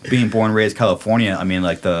born and raised California. I mean,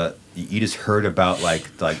 like you just heard about like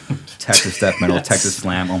Texas death metal, Texas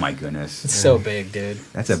slam. Oh my goodness, It's so big, dude.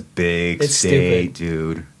 that's a big It's state,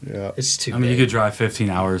 dude. Yeah. It's too I mean, big. you could drive 15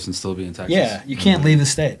 hours and still be in Texas. Yeah, you can't leave the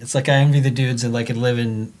state. It's like I envy the dudes that like could live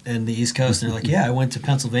in the East Coast and they're like, yeah, I went to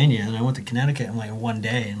Pennsylvania and I went to Connecticut in like one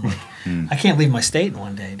day, and I'm like, I can't leave my state in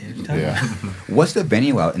one day, dude. Yeah. What's the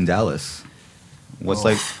venue out in Dallas? What's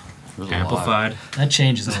like? There's a lot. Amplified. That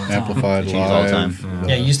changes all the time. Amplified It changes all the live. time.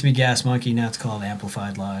 Yeah, it used to be Gas Monkey, now it's called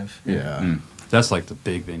Amplified Live. Yeah. That's like the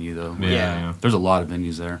big venue, though. Yeah. There's a lot of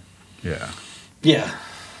venues there. Yeah. Yeah.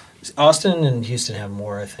 Austin and Houston have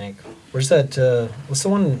more, I think. Where's that? What's the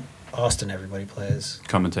one in Austin everybody plays?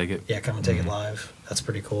 Come and take it. Yeah, Come and Take It Live. That's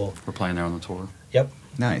pretty cool. We're playing there on the tour. Yep.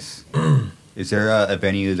 Nice. Is there a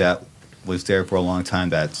venue that was there for a long time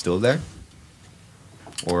that's still there?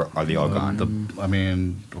 or are they all gone? I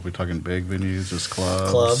mean, are we talking big venues, just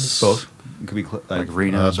clubs? Clubs. Both. It could be Like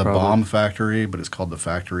arenas, The probably. Bomb Factory, but it's called the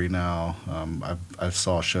Factory now. I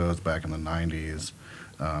saw shows back in the '90s,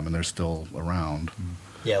 and they're still around.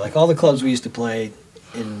 Yeah, like all the clubs we used to play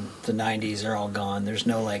in the 90s are all gone. There's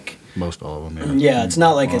no like, Most all of them. Yeah. yeah, it's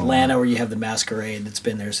not like Well, Atlanta where you have the Masquerade that's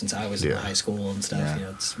been there since I was in Yeah. high school and stuff. Yeah. You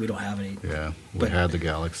know, we don't have any. Yeah, we But- had the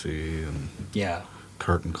Galaxy and Yeah,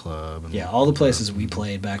 Curtain Club. And yeah, all the places we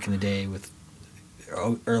played back in the day with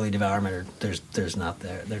early Devourment are there's not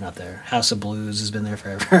there. They're not there. House of Blues has been there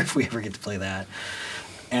forever. If we ever get to play that,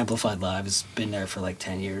 Amplified Live has been there for like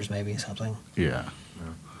 10 years, maybe something. Yeah.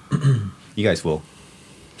 You guys will.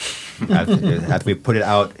 After we put it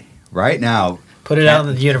out right now, Put it out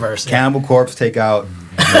in the universe. Yeah. Cannibal Corpse take out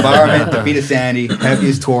Environment, Defeat of Sanity,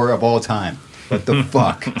 heaviest tour of all time. What the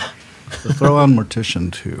fuck? Throw on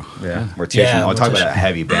Mortician too. Yeah, Mortician. Yeah, I'll talk about Mortician. a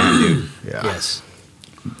heavy band, dude. Yeah. Yes.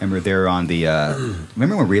 Remember they're on the.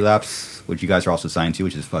 Remember when Relapse, which you guys are also signed to,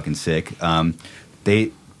 which is fucking sick.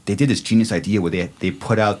 They did this genius idea where they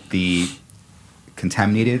put out the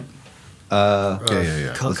Contaminated.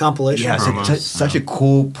 Yeah. Compilation. Yeah, such a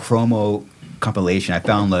cool promo compilation. I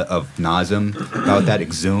found of Nazem about that,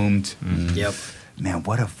 Exhumed. Yep. Man,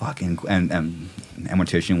 what a fucking and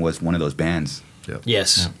Mortician was one of those bands. Yep.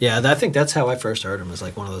 Yes. Yeah, I think that's how I first heard him. Was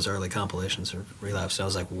like one of those early compilations of Relapse. I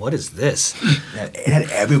was like, "What is this?" It had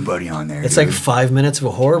everybody on there. It's dude. like 5 minutes of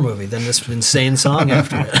a horror movie, then this insane song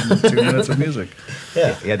after it. 2 minutes of music.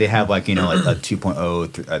 Yeah, they have like like a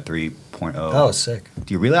 2.0, a 3.0. Oh, sick.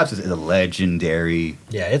 Dude, Relapse is a legendary.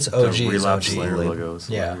 Yeah, it's The OG's Relapse OG. Slayer Like- logos.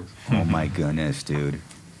 Yeah. Oh my goodness, dude.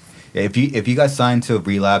 Yeah, if you got signed to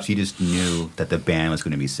Relapse, you just knew that the band was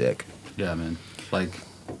going to be sick. Yeah, man. Like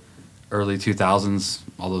early 2000s,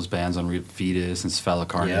 all those bands on Fetus and Sphella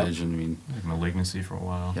Carnage, and I mean, Malignancy for a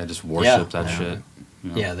while. yeah, just worship that Yeah. shit. You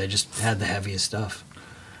know? Yeah, they just had the heaviest stuff.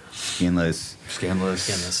 Skinless, Scandalous.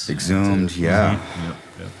 Scandalous. Exhumed, yeah.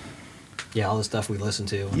 Yeah, all the stuff we listened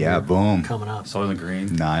to. when Yeah, we were boom. Coming up. Soylent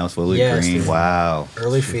Green. Niles, Willie Yes, Green, dude. wow.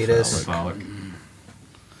 Early Fetus. Symbolic.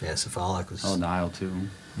 Yeah, Cephalic was. Oh, Nile too.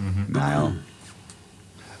 Nile.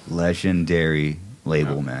 Legendary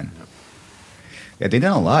label, man. Yeah, they've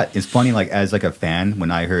done a lot. It's funny, like, as like a fan,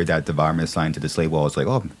 when I heard that DeVourment signed to this label, I was like,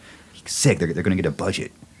 oh, sick. They're going to get a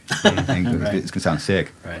budget. And Right. it's going to sound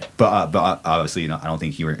sick. Right. But obviously, I don't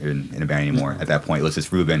think you were in a band anymore at that point. It was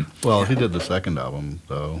just Ruben. Well, he did the second album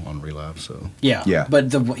though on Relapse, so Yeah. Yeah.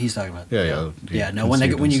 But what he's talking about. yeah. he Yeah. No. When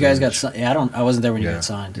conceived when you and guys got sang. signed, yeah, I wasn't there when you Yeah. got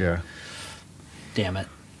signed. Yeah. Damn it.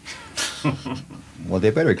 Well,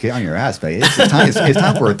 they better get on your ass, man. It's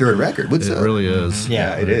time for a third record. What's It up? really is.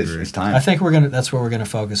 Yeah, it I is. agree. It's time. I think that's where we're gonna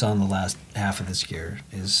focus on the last half of this year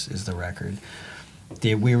is the record.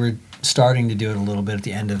 We were starting to do it a little bit at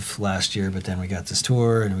the end of last year, but then we got this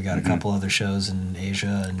tour and we got a couple other shows in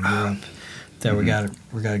Asia and Europe that we got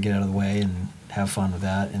to get out of the way and have fun with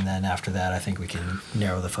that. And then after that, I think we can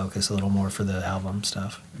narrow the focus a little more for the album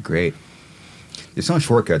stuff. Great. There's no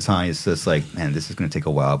shortcuts, huh? It's just like, man, this is going to take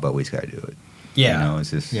a while, but we just got to do it. Yeah, You know,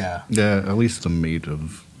 it's just. yeah, Yeah, at least the meat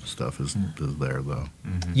of stuff is there though.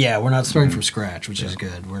 yeah. We're not starting from scratch, which is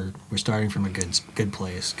good. We're starting from a good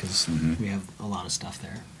place because we have a lot of stuff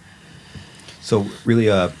there. So really,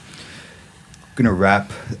 going to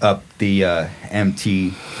wrap up the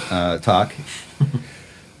MT talk.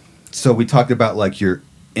 So we talked about like your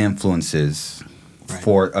influences Right.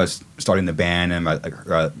 for us starting the band and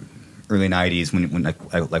early '90s when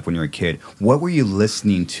like when you were a kid. What were you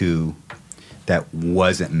listening to that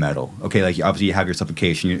wasn't metal? Okay, like obviously you have your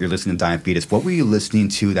Suffocation. You're listening to Dying Fetus. What were you listening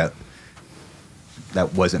to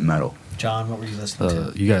that wasn't metal? John, what were you listening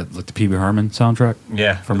to? You got like the Pee Wee Herman soundtrack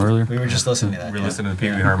Yeah. from earlier. We were just listening to that. We were yeah. listening to Pee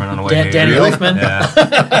Wee Herman on the way here. Danny Really? Elfman.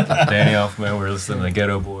 Yeah. Danny Elfman. We were listening to the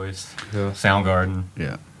Ghetto Boys, Soundgarden.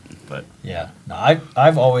 Yeah. But Yeah, no,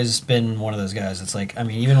 I've always been one of those guys. It's like, I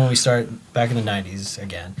mean, even when we start back in the '90s,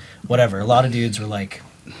 again, whatever. A lot of dudes were like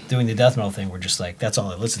doing the death metal thing. We're just like, that's all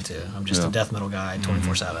I listen to. I'm just a death metal guy,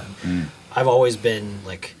 24/7. I've always been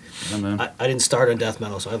like, Yeah, man. I didn't start on death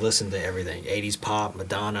metal, so I listened to everything. '80s pop,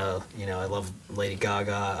 Madonna. You know, I love Lady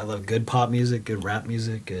Gaga. I love good pop music, good rap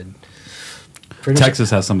music, good. pretty much- Texas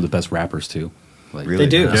has some of the best rappers too. Like, Really? They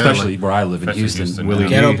do. Yeah, especially where I live in Especially Houston. Houston, Willie yeah.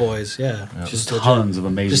 D. Ghetto Boys, yeah, Just legit. tons of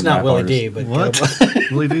amazing. Just not rap Willie artists. D, but What? Ghetto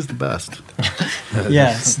Boys. Willie D's the best.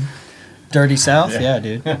 Yeah, it's Dirty South. Yeah,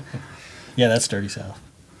 dude. Yeah, that's Dirty South.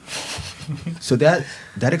 So that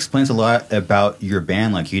explains a lot about your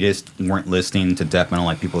band. Like you just weren't listening to death metal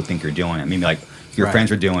like people think you're doing. I mean, like your Right.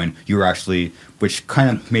 friends were doing. You were actually, which kind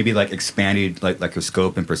of maybe like expanded like your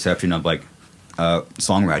scope and perception of like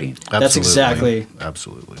songwriting. That's exactly.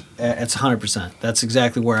 Absolutely. It's 100%. That's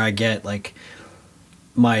exactly where I get like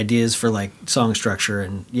my ideas for like song structure,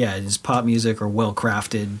 and yeah, it's pop music or well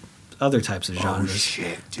crafted other types of genres.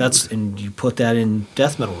 Shit, dude. That's, and you put that in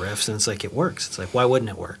death metal riffs, and it's like it works. It's like, why wouldn't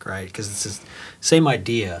it work, right? Because it's the same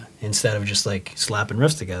idea. Instead of just like slapping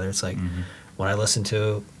riffs together, it's like when I listen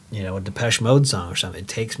to a Depeche Mode song or something, it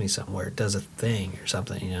takes me somewhere. It does a thing or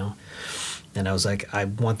something, And I was like, I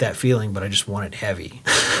want that feeling, but I just want it heavy.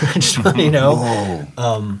 I just want,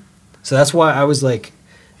 So that's why I was like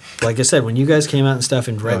I said, when you guys came out and stuff,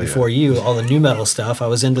 and right before you, all the new metal stuff, I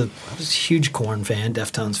was a huge Korn fan,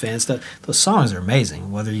 Deftones fan stuff. Those songs are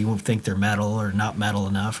amazing, whether you think they're metal or not metal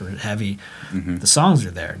enough or heavy. The songs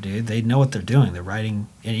are there, dude. They know what they're doing. They're writing,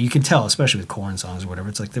 and you can tell, especially with Korn songs or whatever.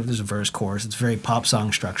 It's like there's a verse, chorus. It's very pop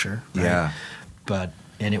song structure. Right? Yeah.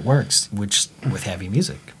 And it works, which with heavy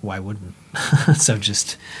music, why wouldn't? So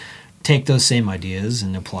just take those same ideas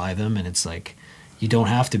and apply them, and it's like you don't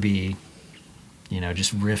have to be,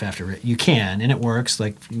 just riff after riff. You can, and it works.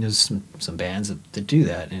 Like some bands that do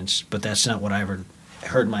that, but that's not what I ever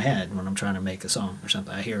heard in my head when I'm trying to make a song or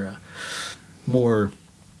something. I hear a more,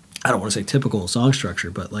 I don't want to say typical song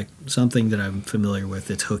structure, but like something that I'm familiar with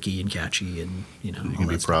that's hooky and catchy, and you can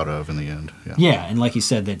be proud of in the end. Yeah, and like you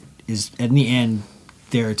said, that is in the end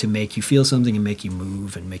there to make you feel something and make you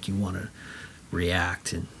move and make you want to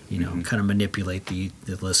react and kind of manipulate the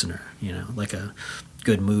listener, like a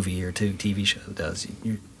good movie or TV show does.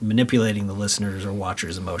 You're manipulating the listeners or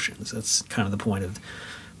watchers' emotions. That's kind of the point of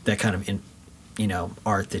that kind of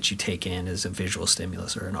art that you take in as a visual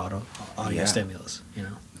stimulus or an audio stimulus.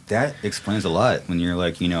 That explains a lot when you're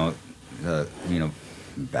like back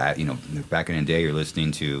in the day you're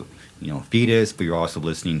listening to Fetus, but you're also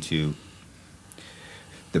listening to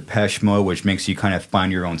Depeche Mode, which makes you kind of find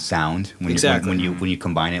your own sound when you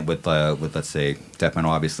combine it with let's say death metal,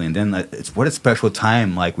 obviously, and then it's what a special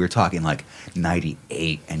time. Like we're talking like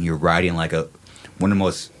 '98, and you're writing like one of the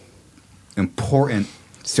most important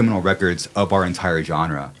seminal records of our entire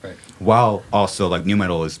genre, right? While also like new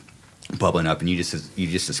metal is bubbling up, and you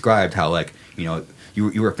just described how like you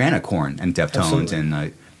were a fan of Korn and Deftones,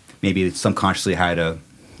 and maybe subconsciously had a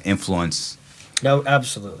influence. No,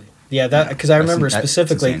 absolutely. Yeah, that because I remember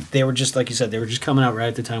specifically they were just like you said, they were just coming out right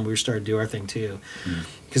at the time we were starting to do our thing too.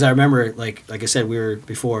 Because I remember like I said, we were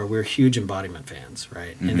huge Embodiment fans,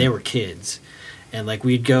 right? And they were kids, and like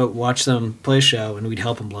we'd go watch them play a show, and we'd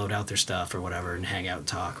help them load out their stuff or whatever, and hang out and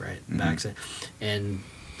talk, right? And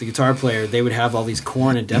the guitar player, they would have all these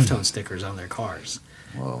Korn and Deftones stickers on their cars.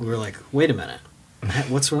 Whoa. We were like, wait a minute,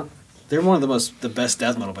 what's wrong? They're one of the best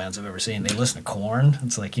death metal bands I've ever seen. They listen to Korn.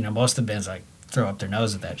 It's like most of the bands like throw up their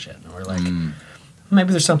nose at that shit, and we're like,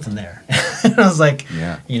 maybe there's something there. And I was like,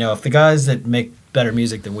 if the guys that make better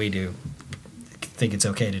music than we do think it's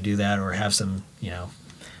okay to do that, or have some,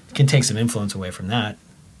 can take some influence away from that.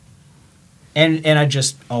 And I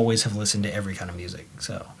just always have listened to every kind of music,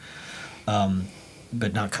 so,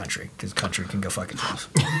 but not country, because country can go fuck itself.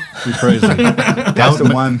 You're crazy. That's the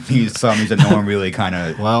one piece of songs that no one really kind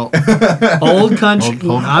of. Well, old country.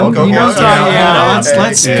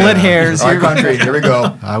 Let's split hairs. Our country. Here we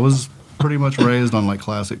go. I was pretty much raised on like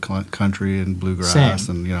classic country and bluegrass,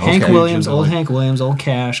 and Hank Williams, Hank Williams, old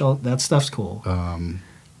Cash, all that stuff's cool. But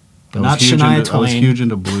not Shania Twain. I was huge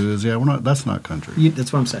into blues. Yeah, that's not country.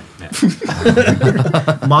 That's what I'm saying.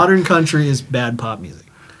 Modern country is bad pop music.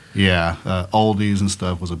 Yeah, oldies and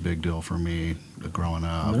stuff was a big deal for me growing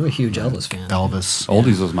up. I'm a huge Elvis fan. Elvis.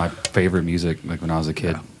 Oldies was my favorite music, like when I was a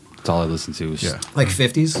kid. Yeah. That's all I listened to. Was like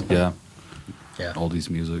 50s? Yeah. Yeah. Oldies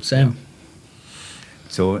music. Same. Yeah.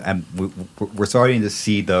 So we're starting to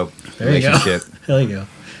see the relationship. There you go.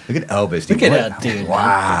 Look at Elvis. Dude. Look at that dude.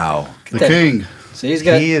 Wow. The king. So he's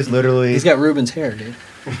got Ruben's hair, dude.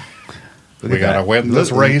 We gotta win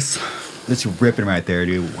this race. That's ripping right there,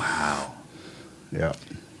 dude. Wow. Yeah.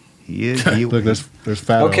 He is. Look, there's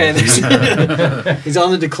fat. Okay, he's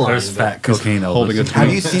on the decline. There's fat cocaine Elvis. Holding a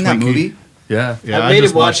Have you seen that movie? Yeah. I made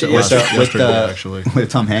him watch it yesterday, actually. With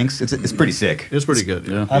Tom Hanks. It's pretty sick. It's pretty good.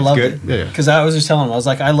 Yeah. I loved it. Yeah. Because I was just telling him, I was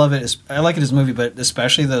like, I love it. I like it as a movie, but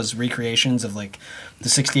especially those recreations of like the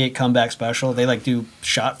 '68 comeback special. They like do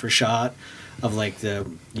shot for shot of like the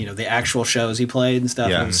actual shows he played and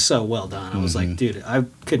stuff. Yeah. It was so well done. I was like, dude, I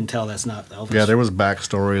couldn't tell that's not Elvis. Yeah, there was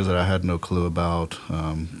backstories that I had no clue about,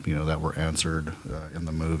 that were answered in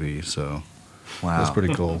the movie. So Wow. it was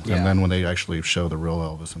pretty cool. Yeah. And then when they actually show the real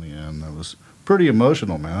Elvis in the end, that was pretty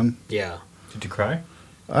emotional, man. Yeah. Did you cry?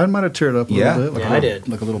 I might have teared up a little bit. I did.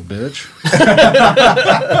 Like a little bitch.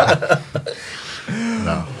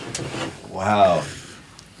 No. Wow.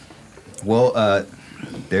 Well,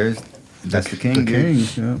 there's That's the king. The dude.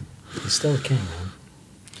 king. Yeah. He's still a king, man.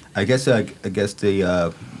 I guess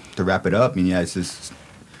the to wrap it up. I mean, yeah, it's just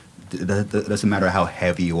that doesn't matter how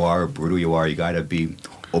heavy you are or brutal you are. You gotta be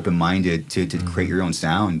open minded to create your own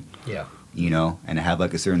sound. Yeah. You know, and have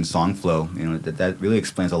like a certain song flow. You know, that really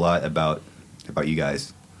explains a lot about you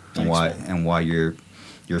guys and why you're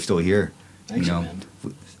still here. Thanks, you know,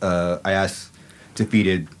 man. I asked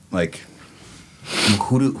Defeated, like,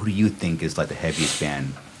 who do you think is like the heaviest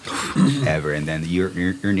band ever? And then your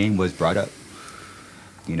name was brought up.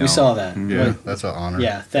 You know, We saw that. Yeah, that's an honor.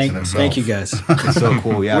 Yeah, in itself. thank you guys. it's so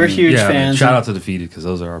cool. Yeah, We're huge Yeah, man, fans. shout out to Defeated because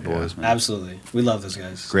those are our boys, man. Absolutely. We love those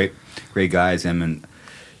guys. great guys. I mean,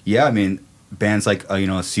 yeah, I mean, bands like you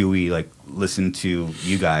know, Suey, like listen to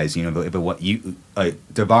you guys. You know, but what you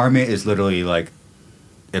Devourment is literally like,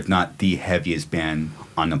 if not the heaviest band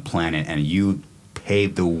on the planet, and you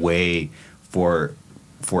paved the way for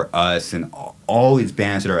us, and all these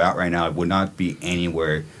bands that are out right now would not be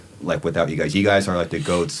anywhere like without you guys. You guys are like the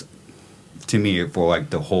goats to me for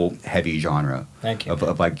like the whole heavy genre. Thank you.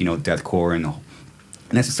 Of like, you know, deathcore and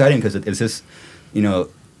that's exciting because it's just, you know,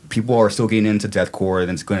 people are still getting into deathcore,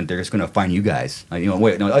 and they're just gonna find you guys. Like, you know,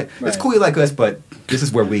 wait, no, like, it's Right. cool you like us, but this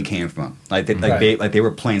is where we came from. Like they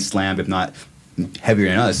were playing slam, if not heavier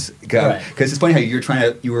than us. Because it's funny how you're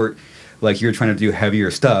trying to do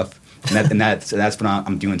heavier stuff, and that's what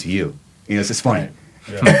I'm doing to you. You know, it's just funny.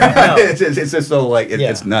 Right. it's just so like Yeah.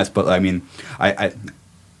 it's nuts. But I mean, I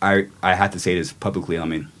have to say this publicly. I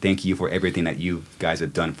mean, thank you for everything that you guys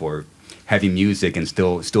have done for heavy music, and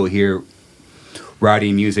still here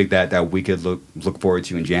writing music that we could look forward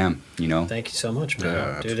to and jam. You know. Thank you so much, man.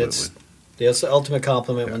 Yeah, Dude, absolutely. it's the ultimate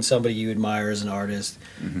compliment when somebody you admire as an artist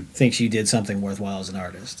thinks you did something worthwhile as an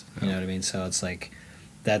artist. You know what I mean? So it's like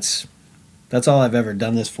that's all I've ever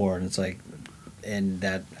done this for, and it's like, and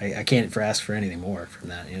that I can't ask for anything more from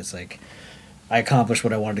that. You know, it's like I accomplished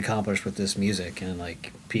what I wanted to accomplish with this music, and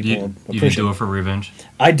like people You didn't appreciate do it for revenge.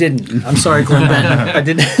 I didn't. I'm sorry, Glenn Ben. I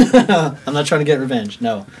didn't. I'm not trying to get revenge.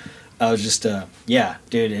 No, I was just yeah,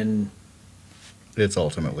 dude, and It's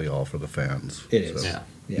ultimately all for the fans. it is. So.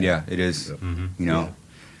 Yeah, it is. Mm-hmm. You know,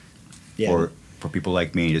 Yeah. for people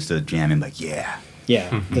like me just to jam and like, yeah.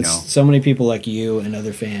 Yeah, You that's know? so many people like you and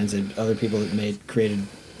other fans and other people that created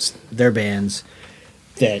their bands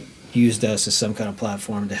that used us as some kind of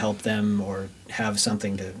platform to help them or have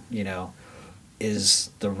something to, you know, is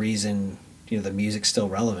the reason, you know, the music's still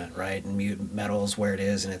relevant, right? And metal is where it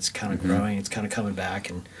is, and it's kind of growing, it's kind of coming back,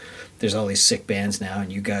 and there's all these sick bands now,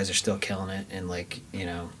 and you guys are still killing it, and like, you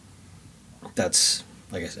know, that's,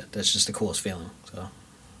 like I said, that's just the coolest feeling. So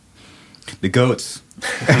The goats.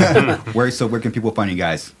 Where can people find you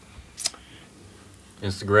guys?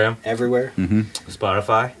 Instagram, everywhere,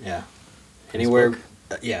 Spotify. yeah, anywhere,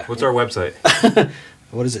 yeah. What's our website?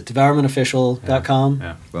 What is it? DevourmentOfficial.com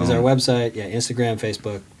Yeah. is our Boom. website. Yeah, Instagram,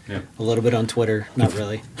 Facebook, Yeah. a little bit on Twitter. Not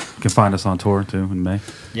really. You can find us on tour too in May.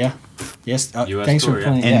 Yeah. Yes. US Thanks tour, for yeah.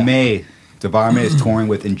 pointing. In Yeah. May, Devourment is touring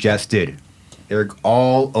with Ingested. They're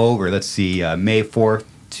all over. Let's see, May 4th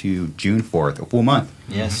to June 4th, a full month.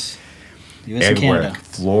 Yes. U.S. and Everywhere. Canada.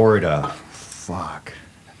 Florida. Fuck.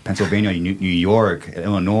 Pennsylvania, New York,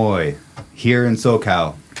 Illinois, here in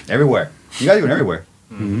SoCal. Everywhere. You guys are going everywhere.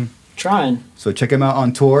 Trying. So check them out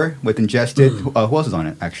on tour with Ingested. Who else is on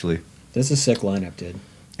it, actually? This is a sick lineup, dude.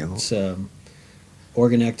 Ew. It's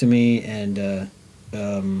Organectomy and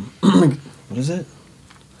what is it?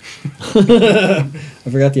 I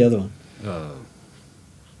forgot the other one.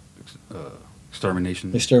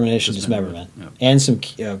 Extermination. Extermination, Dismemberment, Yeah. and some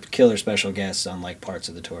killer special guests on like parts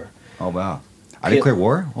of the tour. Oh, wow. I Declare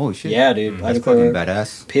War? Holy shit. Yeah, dude. I That's Declare fucking War.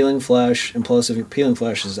 badass. Peeling Flesh, Implosive. Peeling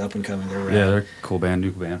Flesh is up and coming. They're rad. Yeah, they're a cool band, new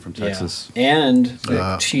band from Texas. Yeah. And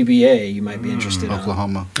TBA, you might be interested in.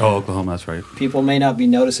 Oklahoma. Oh, Oklahoma, that's right. People may not be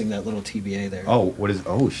noticing that little TBA there.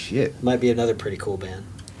 Oh, shit. Might be another pretty cool band.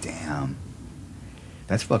 Damn.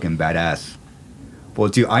 That's fucking badass. Well,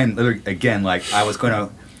 dude, I am literally, again, like, I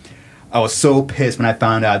was so pissed when I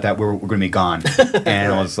found out that we're going to be gone.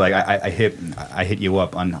 And I was like, I hit you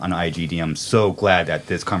up on IGD. I'm so glad that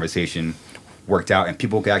this conversation worked out and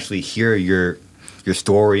people could actually hear your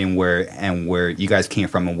story and where you guys came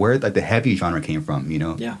from and where like the heavy genre came from, you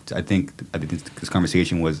know? Yeah. I think this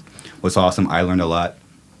conversation was awesome. I learned a lot.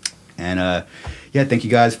 And yeah, thank you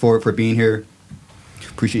guys for being here.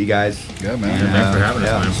 Appreciate you guys. Yeah, man. And, Thanks for having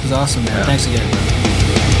us, man. This was awesome, man. Thanks again.